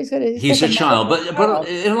 He's a child, but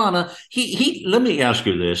Ilana, he let me ask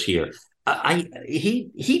you this here.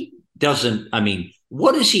 He doesn't. I mean,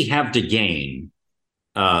 what does he have to gain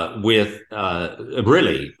with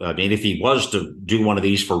really? I mean, if he was to do one of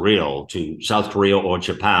these for real to South Korea or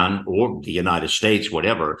Japan or the United States,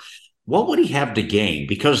 whatever, what would he have to gain?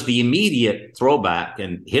 Because the immediate throwback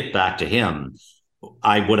and hit back to him,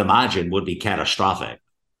 I would imagine, would be catastrophic.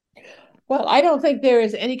 Well, I don't think there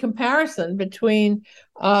is any comparison between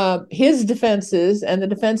his defenses and the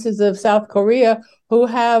defenses of South Korea, who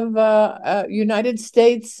have United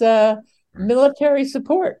States military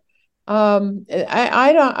support. I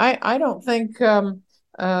don't think I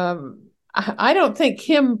don't think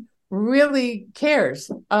Kim really cares.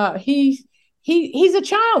 He's a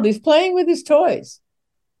child. He's playing with his toys,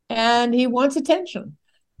 and he wants attention.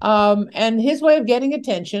 And his way of getting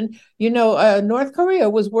attention, North Korea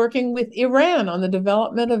was working with Iran on the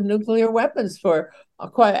development of nuclear weapons for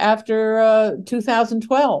quite after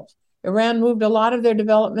 2012. Iran moved a lot of their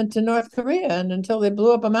development to North Korea, and until they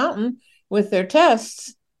blew up a mountain with their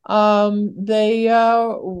tests, they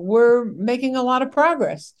were making a lot of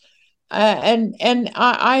progress. I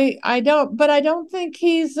don't think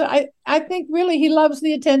I think really he loves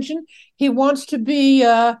the attention. He wants to be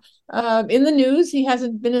in the news. He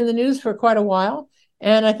hasn't been in the news for quite a while,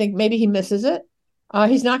 and I think maybe he misses it.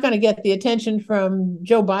 He's not going to get the attention from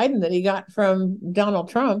Joe Biden that he got from Donald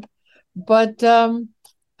Trump, but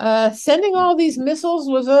sending all these missiles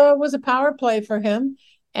was a power play for him.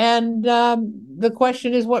 And the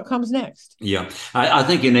question is, what comes next? Yeah, I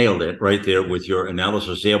think you nailed it right there with your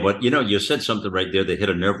analysis there. But, you said something right there that hit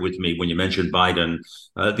a nerve with me when you mentioned Biden,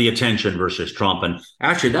 the attention versus Trump. And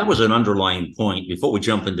actually, that was an underlying point before we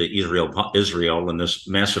jump into Israel and this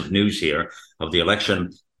massive news here of the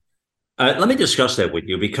election. Let me discuss that with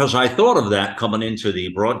you, because I thought of that coming into the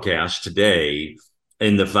broadcast today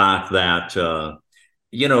in the fact that,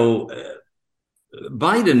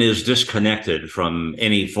 Biden is disconnected from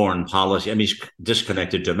any foreign policy. I mean, he's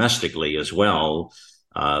disconnected domestically as well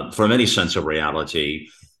from any sense of reality.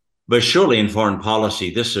 But surely in foreign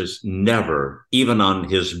policy, this is never, even on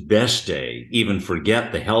his best day, even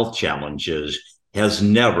forget the health challenges, has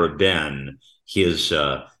never been his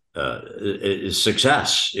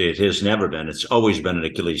success. It has never been. It's always been an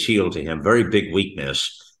Achilles heel to him. Very big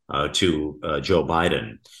weakness to Joe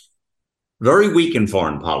Biden. Very weak in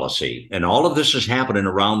foreign policy. And all of this is happening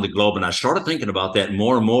around the globe. And I started thinking about that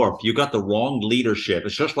more and more. If you got the wrong leadership,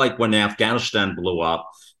 it's just like when Afghanistan blew up,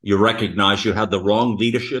 you recognize you had the wrong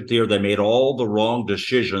leadership there. They made all the wrong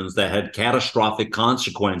decisions that had catastrophic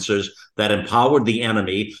consequences, that empowered the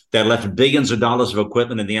enemy, that left billions of dollars of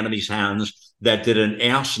equipment in the enemy's hands, that did an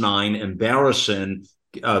asinine, embarrassing,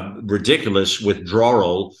 ridiculous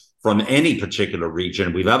withdrawal from any particular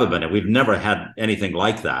region we've ever been in. We've never had anything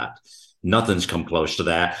like that. Nothing's come close to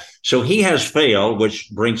that. So he has failed,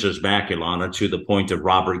 which brings us back, Ilana, to the point of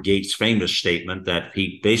Robert Gates' famous statement that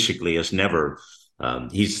he basically has never,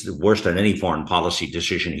 he's worse than any foreign policy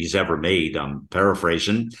decision he's ever made. I'm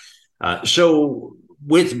paraphrasing. So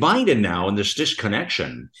with Biden now and this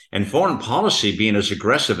disconnection and foreign policy being as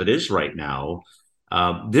aggressive it is right now,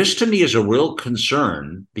 this to me is a real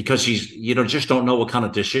concern, because he's, just don't know what kind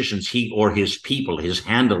of decisions he or his people, his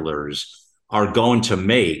handlers, are going to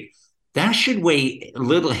make. That should weigh a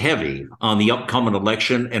little heavy on the upcoming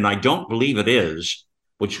election, and I don't believe it is,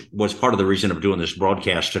 which was part of the reason of doing this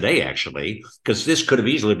broadcast today, actually, because this could have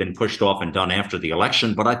easily been pushed off and done after the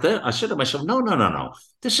election. But I said to myself, no.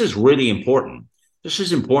 This is really important. This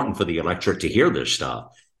is important for the electorate to hear this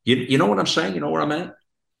stuff. You know what I'm saying? You know where I'm at?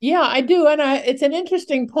 Yeah, I do. And it's an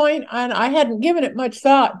interesting point, and I hadn't given it much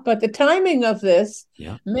thought, but the timing of this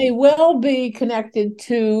may well be connected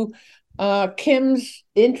to Kim's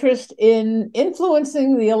interest in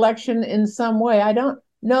influencing the election in some way. I don't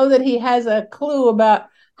know that he has a clue about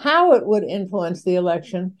how it would influence the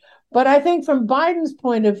election, but I think from Biden's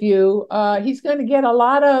point of view, he's going to get a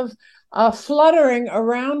lot of fluttering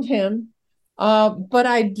around him. But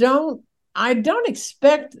I don't I don't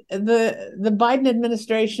expect the Biden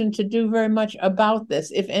administration to do very much about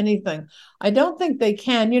this, if anything. I don't think they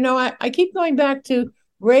can. I keep going back to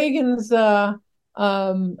Reagan's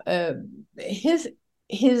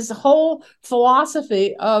his whole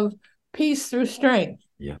philosophy of peace through strength.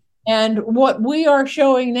 Yeah. And what we are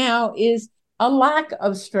showing now is a lack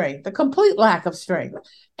of strength, a complete lack of strength.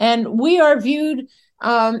 And we are viewed,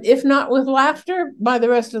 if not with laughter by the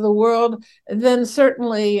rest of the world, then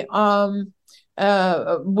certainly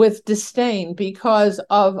with disdain because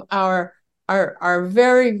of our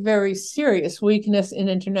very, very serious weakness in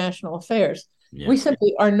international affairs. Yeah. We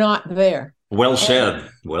simply are not there. Well said.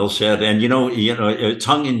 Well said. And,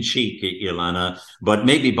 tongue in cheek, Ilana, but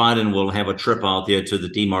maybe Biden will have a trip out there to the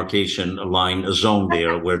demarcation line zone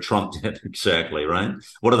there where Trump did. Exactly. Right.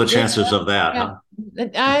 What are the chances of that? Yeah.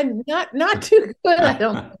 Huh? Not too good.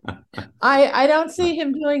 I don't see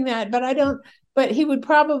him doing that, but he would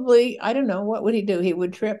probably, I don't know, what would he do? He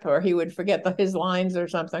would trip or he would forget his lines or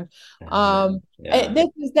something. That's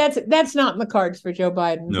not in the cards for Joe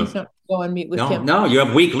Biden. No. He's not go and meet with Kim. No, you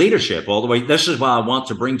have weak leadership all the way. This is why I want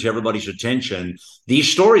to bring to everybody's attention.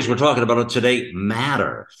 These stories we're talking about today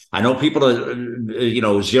matter. I know people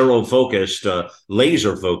are, zero focused,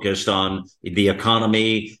 laser focused on the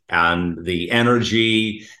economy and the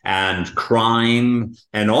energy and crime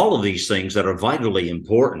and all of these things that are vitally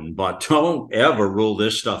important. But don't ever rule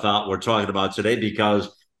this stuff out we're talking about today,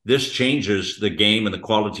 because this changes the game and the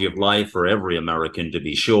quality of life for every American, to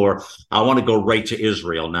be sure. I want to go right to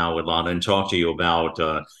Israel now, Ilana, and talk to you about,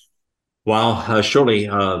 surely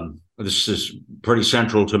this is pretty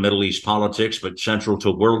central to Middle East politics, but central to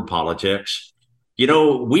world politics.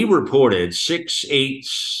 We reported 5,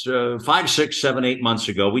 6, 7, 8 months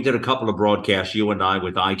ago, we did a couple of broadcasts, you and I,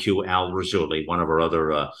 with IQ Al Razuli, one of our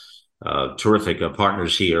other terrific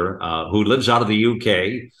partners here, who lives out of the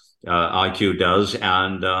UK. IQ does,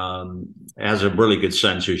 and has a really good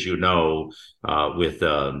sense, as you know, with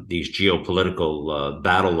these geopolitical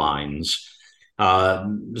battle lines.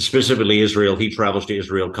 Specifically Israel, he travels to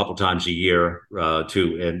Israel a couple times a year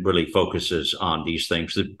and really focuses on these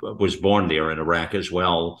things. He was born there in Iraq as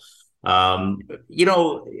well. He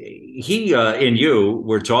and you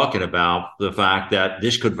were talking about the fact that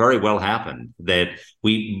this could very well happen, that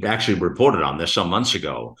we actually reported on this some months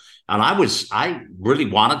ago. And I really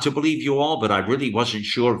wanted to believe you all, but I really wasn't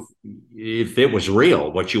sure if it was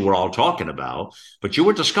real, what you were all talking about. But you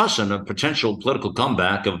were discussing a potential political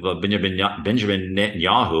comeback of Benjamin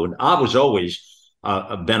Netanyahu. And I was always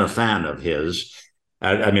been a fan of his.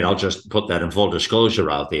 I'll just put that in full disclosure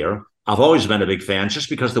out there. I've always been a big fan, just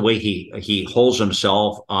because the way he holds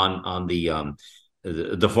himself on the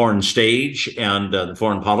foreign stage and the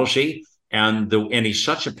foreign policy, and he's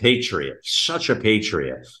such a patriot.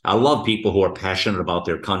 I love people who are passionate about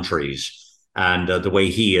their countries, and the way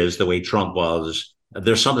he is, the way Trump was.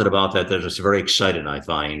 There's something about that is very exciting, I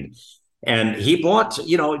find. And he bought,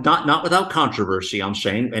 not without controversy. I'm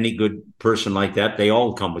saying any good person like that, they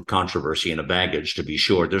all come with controversy and a baggage, to be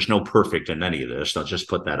sure. There's no perfect in any of this. I'll just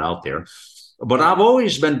put that out there. But I've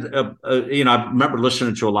always been, I remember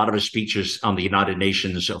listening to a lot of his speeches on the United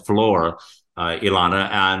Nations floor, Ilana,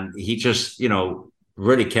 and he just,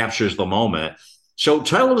 really captures the moment. So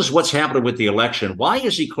tell us what's happening with the election. Why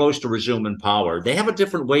is he close to resuming power? They have a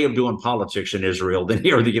different way of doing politics in Israel than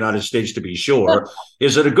here in the United States, to be sure.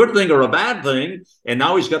 Is it a good thing or a bad thing? And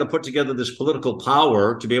now he's got to put together this political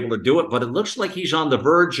power to be able to do it. But it looks like he's on the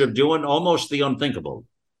verge of doing almost the unthinkable.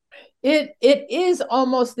 It is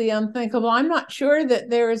almost the unthinkable. I'm not sure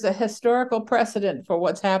that there is a historical precedent for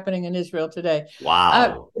what's happening in Israel today.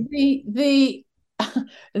 Wow. The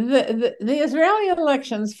Israeli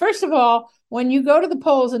elections, first of all, when you go to the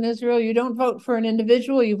polls in Israel, you don't vote for an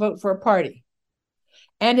individual, you vote for a party.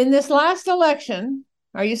 And in this last election,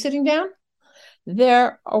 are you sitting down?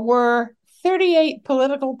 There were 38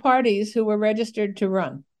 political parties who were registered to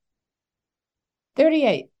run.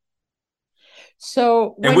 38.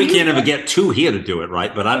 So, and we can't even get 2 here to do it,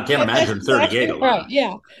 right? But I can't imagine 38 right,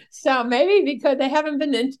 yeah. So maybe because they haven't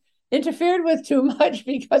been interfered with too much,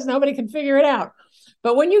 because nobody can figure it out.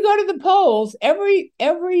 But when you go to the polls, every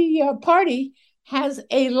party has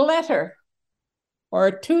a letter, or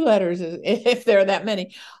 2 letters if there are that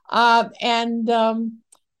many, and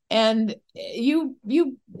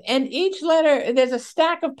each letter, there's a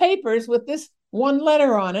stack of papers with this one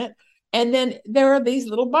letter on it, and then there are these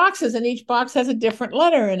little boxes, and each box has a different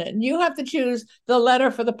letter in it, and you have to choose the letter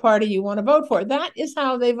for the party you want to vote for. That is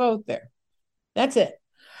how they vote there. That's it.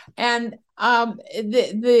 And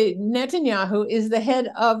the Netanyahu is the head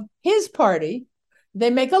of his party. They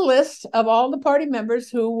make a list of all the party members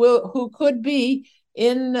who could be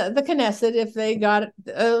in the Knesset if they got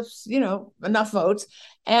enough votes,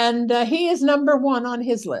 and he is number one on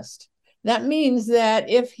his list. That means that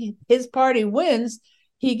if his party wins,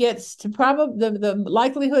 he gets to the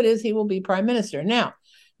likelihood is he will be prime minister. Now,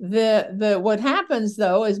 the what happens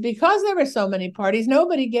though is because there are so many parties,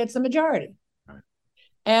 nobody gets a majority. Right.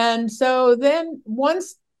 And so then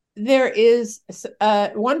once there is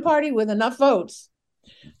one party with enough votes,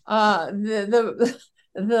 the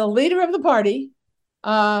leader of the party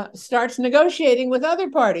starts negotiating with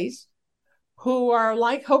other parties who are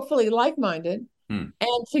hopefully like-minded.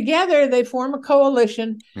 And together they form a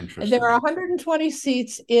coalition. There are 120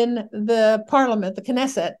 seats in the parliament, the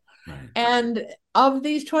Knesset. Right. And of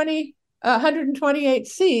these 128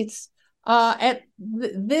 seats,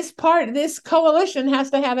 this coalition has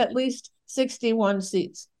to have at least 61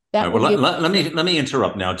 seats. Right, well, let me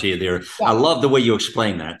interrupt now to you there. Yeah. I love the way you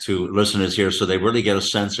explain that to listeners here, so they really get a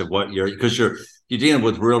sense of what because you're dealing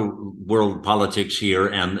with real world politics here,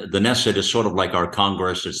 and the Knesset is sort of like our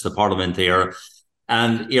Congress. It's the parliament there.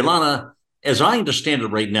 And Ilana, as I understand it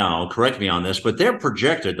right now, correct me on this, but they're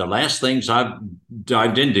projected, the last things I've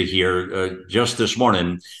dived into here just this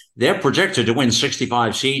morning, they're projected to win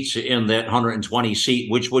 65 seats in that 120 seat,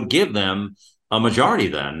 which would give them a majority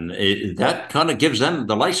then. That kind of gives them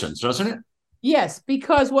the license, doesn't it? Yes,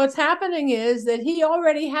 because what's happening is that he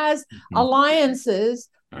already has alliances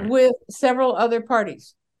with several other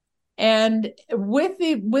parties. And with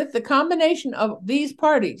the combination of these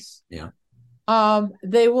parties,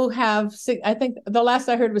 they will have, I think the last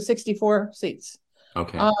I heard was 64 seats.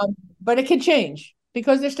 Okay. But it could change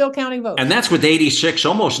because they're still counting votes. And that's with 86,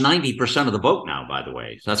 almost 90% of the vote now, by the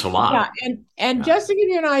way. That's a lot. Yeah. And just to give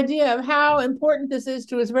you an idea of how important this is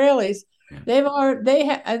to Israelis, they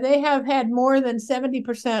have had more than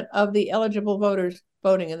 70% of the eligible voters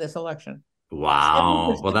voting in this election.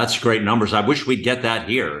 Wow. 70%. Well, that's great numbers. I wish we'd get that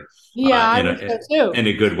here. Yeah, I wish so too. In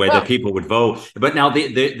a good way, that people would vote. But now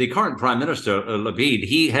the current Prime Minister, Lapid,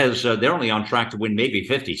 he has, they're only on track to win maybe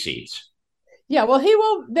 50 seats. Yeah, well,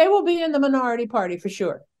 they will be in the minority party for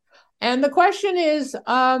sure. And the question is,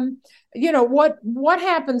 what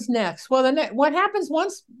happens next? Well, what happens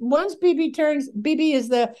once Bibi is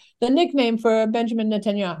the nickname for Benjamin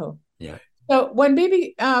Netanyahu. Yeah. So when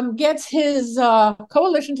Bibi gets his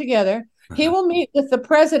coalition together, he will meet with the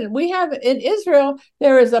president. We have in Israel,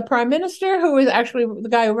 there is a prime minister who is actually the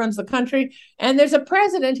guy who runs the country. And there's a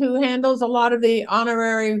president who handles a lot of the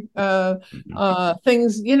honorary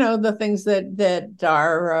things, the things that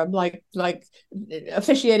are like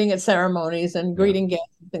officiating at ceremonies and greeting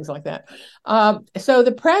guests and things like that. So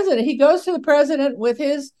the president, he goes to the president with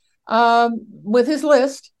his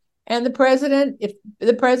list. And if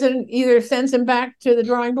the president either sends him back to the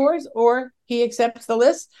drawing boards or he accepts the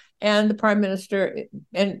list, and the prime minister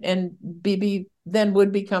and Bibi then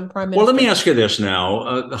would become prime minister. Well, let me ask you this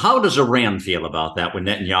now. How does Iran feel about that with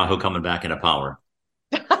Netanyahu coming back into power?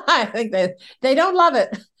 I think they don't love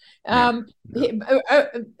it.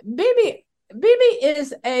 Bibi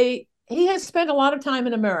he has spent a lot of time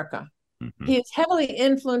in America. Mm-hmm. He is heavily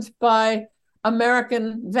influenced by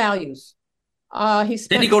American values.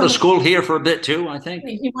 Did he go to school here for a bit too? I think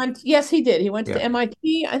he went. Yes, he did. He went to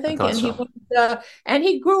MIT, I think, and he went. And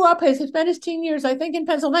he grew up. He spent his teen years, I think, in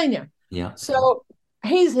Pennsylvania. Yeah. So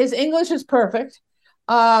his English is perfect.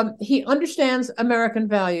 He understands American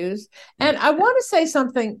values, and I want to say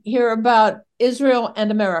something here about Israel and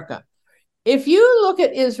America. If you look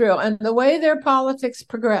at Israel and the way their politics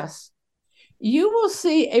progress, you will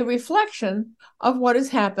see a reflection of what is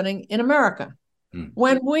happening in America.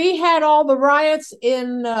 When we had all the riots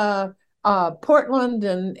in Portland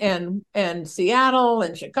and Seattle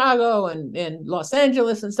and Chicago and Los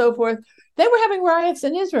Angeles and so forth, they were having riots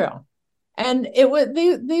in Israel, and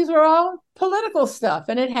these were all political stuff,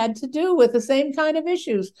 and it had to do with the same kind of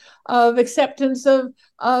issues of acceptance of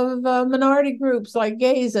minority groups like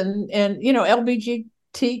gays and LGBTQ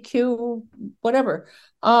whatever.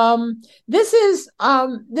 This is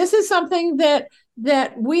something that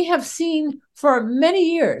we have seen for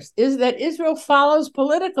many years, is that Israel follows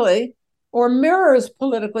politically or mirrors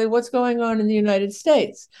politically what's going on in the United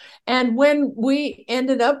States. And when we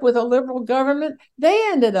ended up with a liberal government, they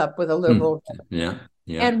ended up with a liberal government.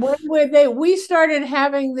 Yeah. And when we started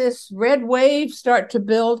having this red wave start to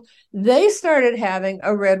build, they started having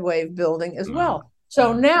a red wave building as well.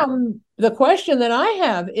 So now the question that I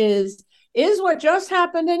have is what just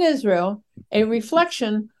happened in Israel a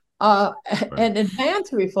reflection an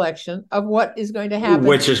advanced reflection of what is going to happen.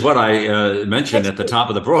 Which is what I mentioned at the top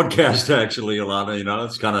of the broadcast, actually, Ilana.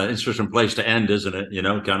 It's kind of an interesting place to end, isn't it?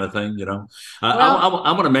 Kind of thing.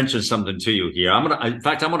 I'm going to mention something to you here. I'm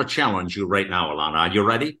going to challenge you right now, Ilana. Are you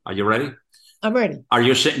ready? I'm ready. Are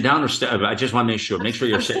you sitting down or I just want to make sure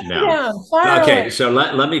you're sitting down. Okay, so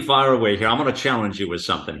let me fire away here. I'm going to challenge you with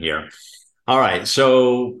something here. All right.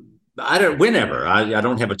 So I don't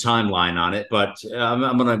have a timeline on it, but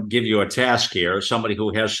I'm going to give you a task here. Somebody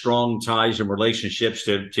who has strong ties and relationships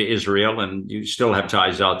to Israel, and you still have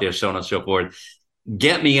ties out there, so on and so forth.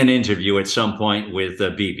 Get me an interview at some point with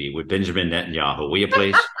Bibi, with Benjamin Netanyahu. Will you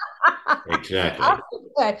please? Exactly.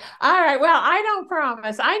 Okay. All right. Well, I don't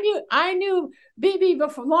promise. I knew Bibi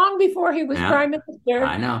long before he was prime minister.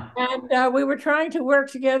 I know. And we were trying to work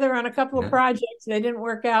together on a couple of projects. They didn't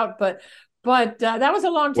work out, but that was a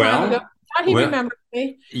long time ago. He remembered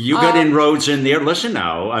me. You got inroads in there. Listen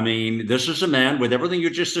now. I mean, this is a man with everything you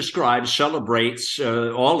just described, celebrates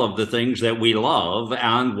all of the things that we love,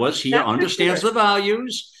 and was here, understands the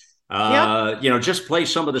values. Just play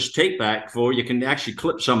some of this tape back for you. Can actually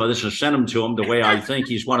clip some of this and send them to him the way I think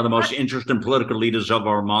he's one of the most interesting political leaders of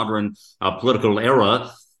our modern political era.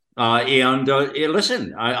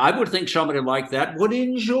 Listen, I would think somebody like that would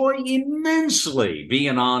enjoy immensely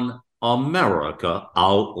being on America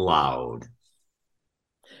Out Loud.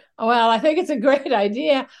 Well, I think it's a great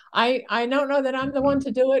idea. I don't know that I'm the one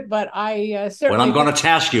to do it, but I certainly. Well, I'm going to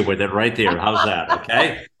task you with it right there. How's that?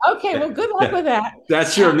 Okay. Okay. Well, good luck with that.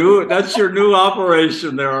 That's your new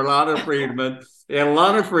operation there, Ilana Friedman.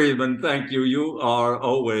 Ilana Friedman, thank you. You are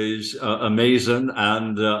always amazing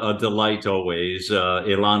and a delight always.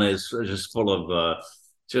 Ilana is just full of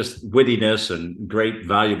just wittiness and great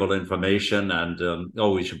valuable information, and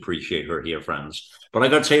always appreciate her here, friends. But I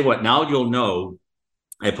got to tell you what, now you'll know.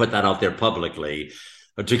 I put that out there publicly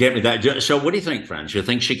to get me that. So what do you think, friends? You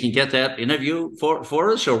think she can get that interview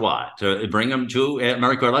for us, or what? To bring him to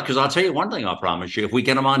America? Because I'll tell you one thing, I'll promise you. If we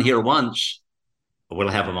get him on here once, we'll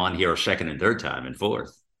have him on here a second and third time and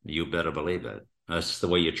fourth. You better believe it. That's the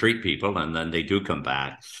way you treat people, and then they do come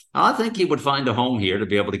back. I think he would find a home here to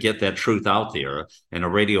be able to get that truth out there in a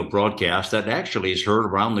radio broadcast that actually is heard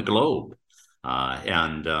around the globe.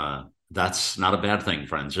 And that's not a bad thing,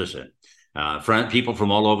 friends, is it? People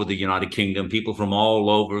from all over the United Kingdom, people from all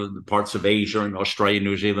over the parts of Asia and Australia,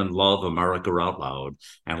 New Zealand love America Out Loud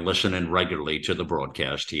and listen in regularly to the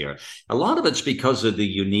broadcast here. A lot of it's because of the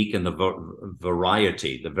unique and the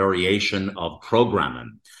variety, the variation of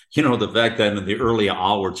programming. The fact that in the earlier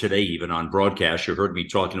hour today, even on broadcast, you heard me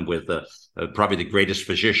talking with probably the greatest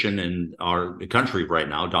physician in our country right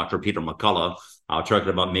now, Dr. Peter McCullough, talking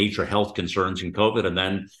about major health concerns in COVID. And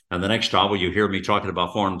then the next hour, you hear me talking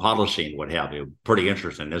about foreign policy and what have you. Pretty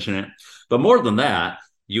interesting, isn't it? But more than that,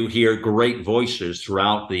 you hear great voices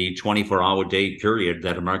throughout the 24-hour day period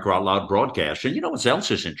that America Out Loud broadcasts. And what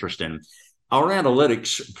else is interesting? Our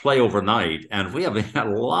analytics play overnight, and we have a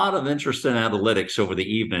lot of interesting analytics over the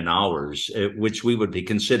evening hours, which we would be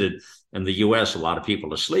considered in the U.S. a lot of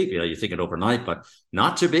people asleep. You think it overnight, but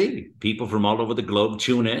not to be. People from all over the globe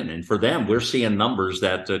tune in, and for them, we're seeing numbers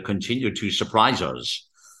that continue to surprise us.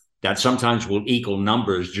 That sometimes will equal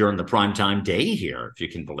numbers during the primetime day here, if you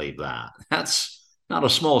can believe that. That's not a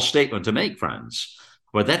small statement to make, friends.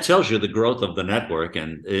 But that tells you the growth of the network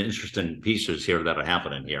and interesting pieces here that are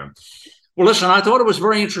happening here. Well, listen, I thought it was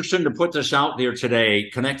very interesting to put this out there today,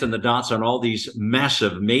 connecting the dots on all these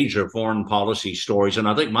massive, major foreign policy stories. And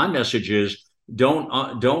I think my message is don't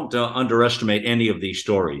underestimate any of these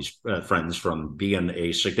stories, friends, from being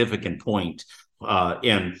a significant point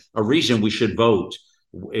and a reason we should vote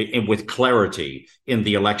with clarity in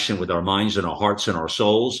the election with our minds and our hearts and our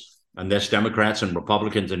souls. And that's Democrats and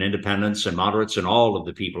Republicans and independents and moderates and all of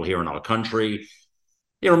the people here in our country.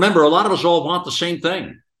 Remember, a lot of us all want the same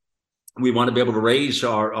thing. We want to be able to raise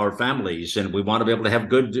our families, and we want to be able to have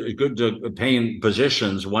good paying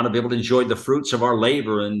positions. We want to be able to enjoy the fruits of our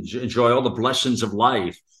labor and enjoy all the blessings of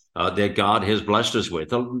life that God has blessed us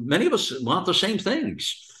with. Many of us want the same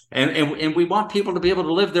things. And we want people to be able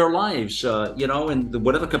to live their lives, in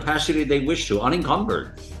whatever capacity they wish to,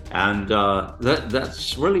 unencumbered. And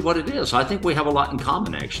that's really what it is. I think we have a lot in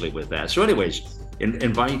common, actually, with that. So anyways,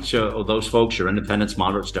 invite those folks, your independents,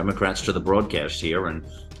 moderates, Democrats, to the broadcast here and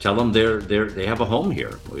tell them they have a home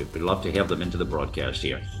here. We'd love to have them into the broadcast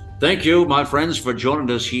here. Thank you, my friends, for joining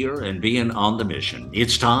us here and being on the mission.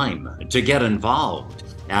 It's time to get involved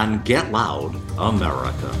and get loud,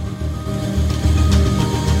 America.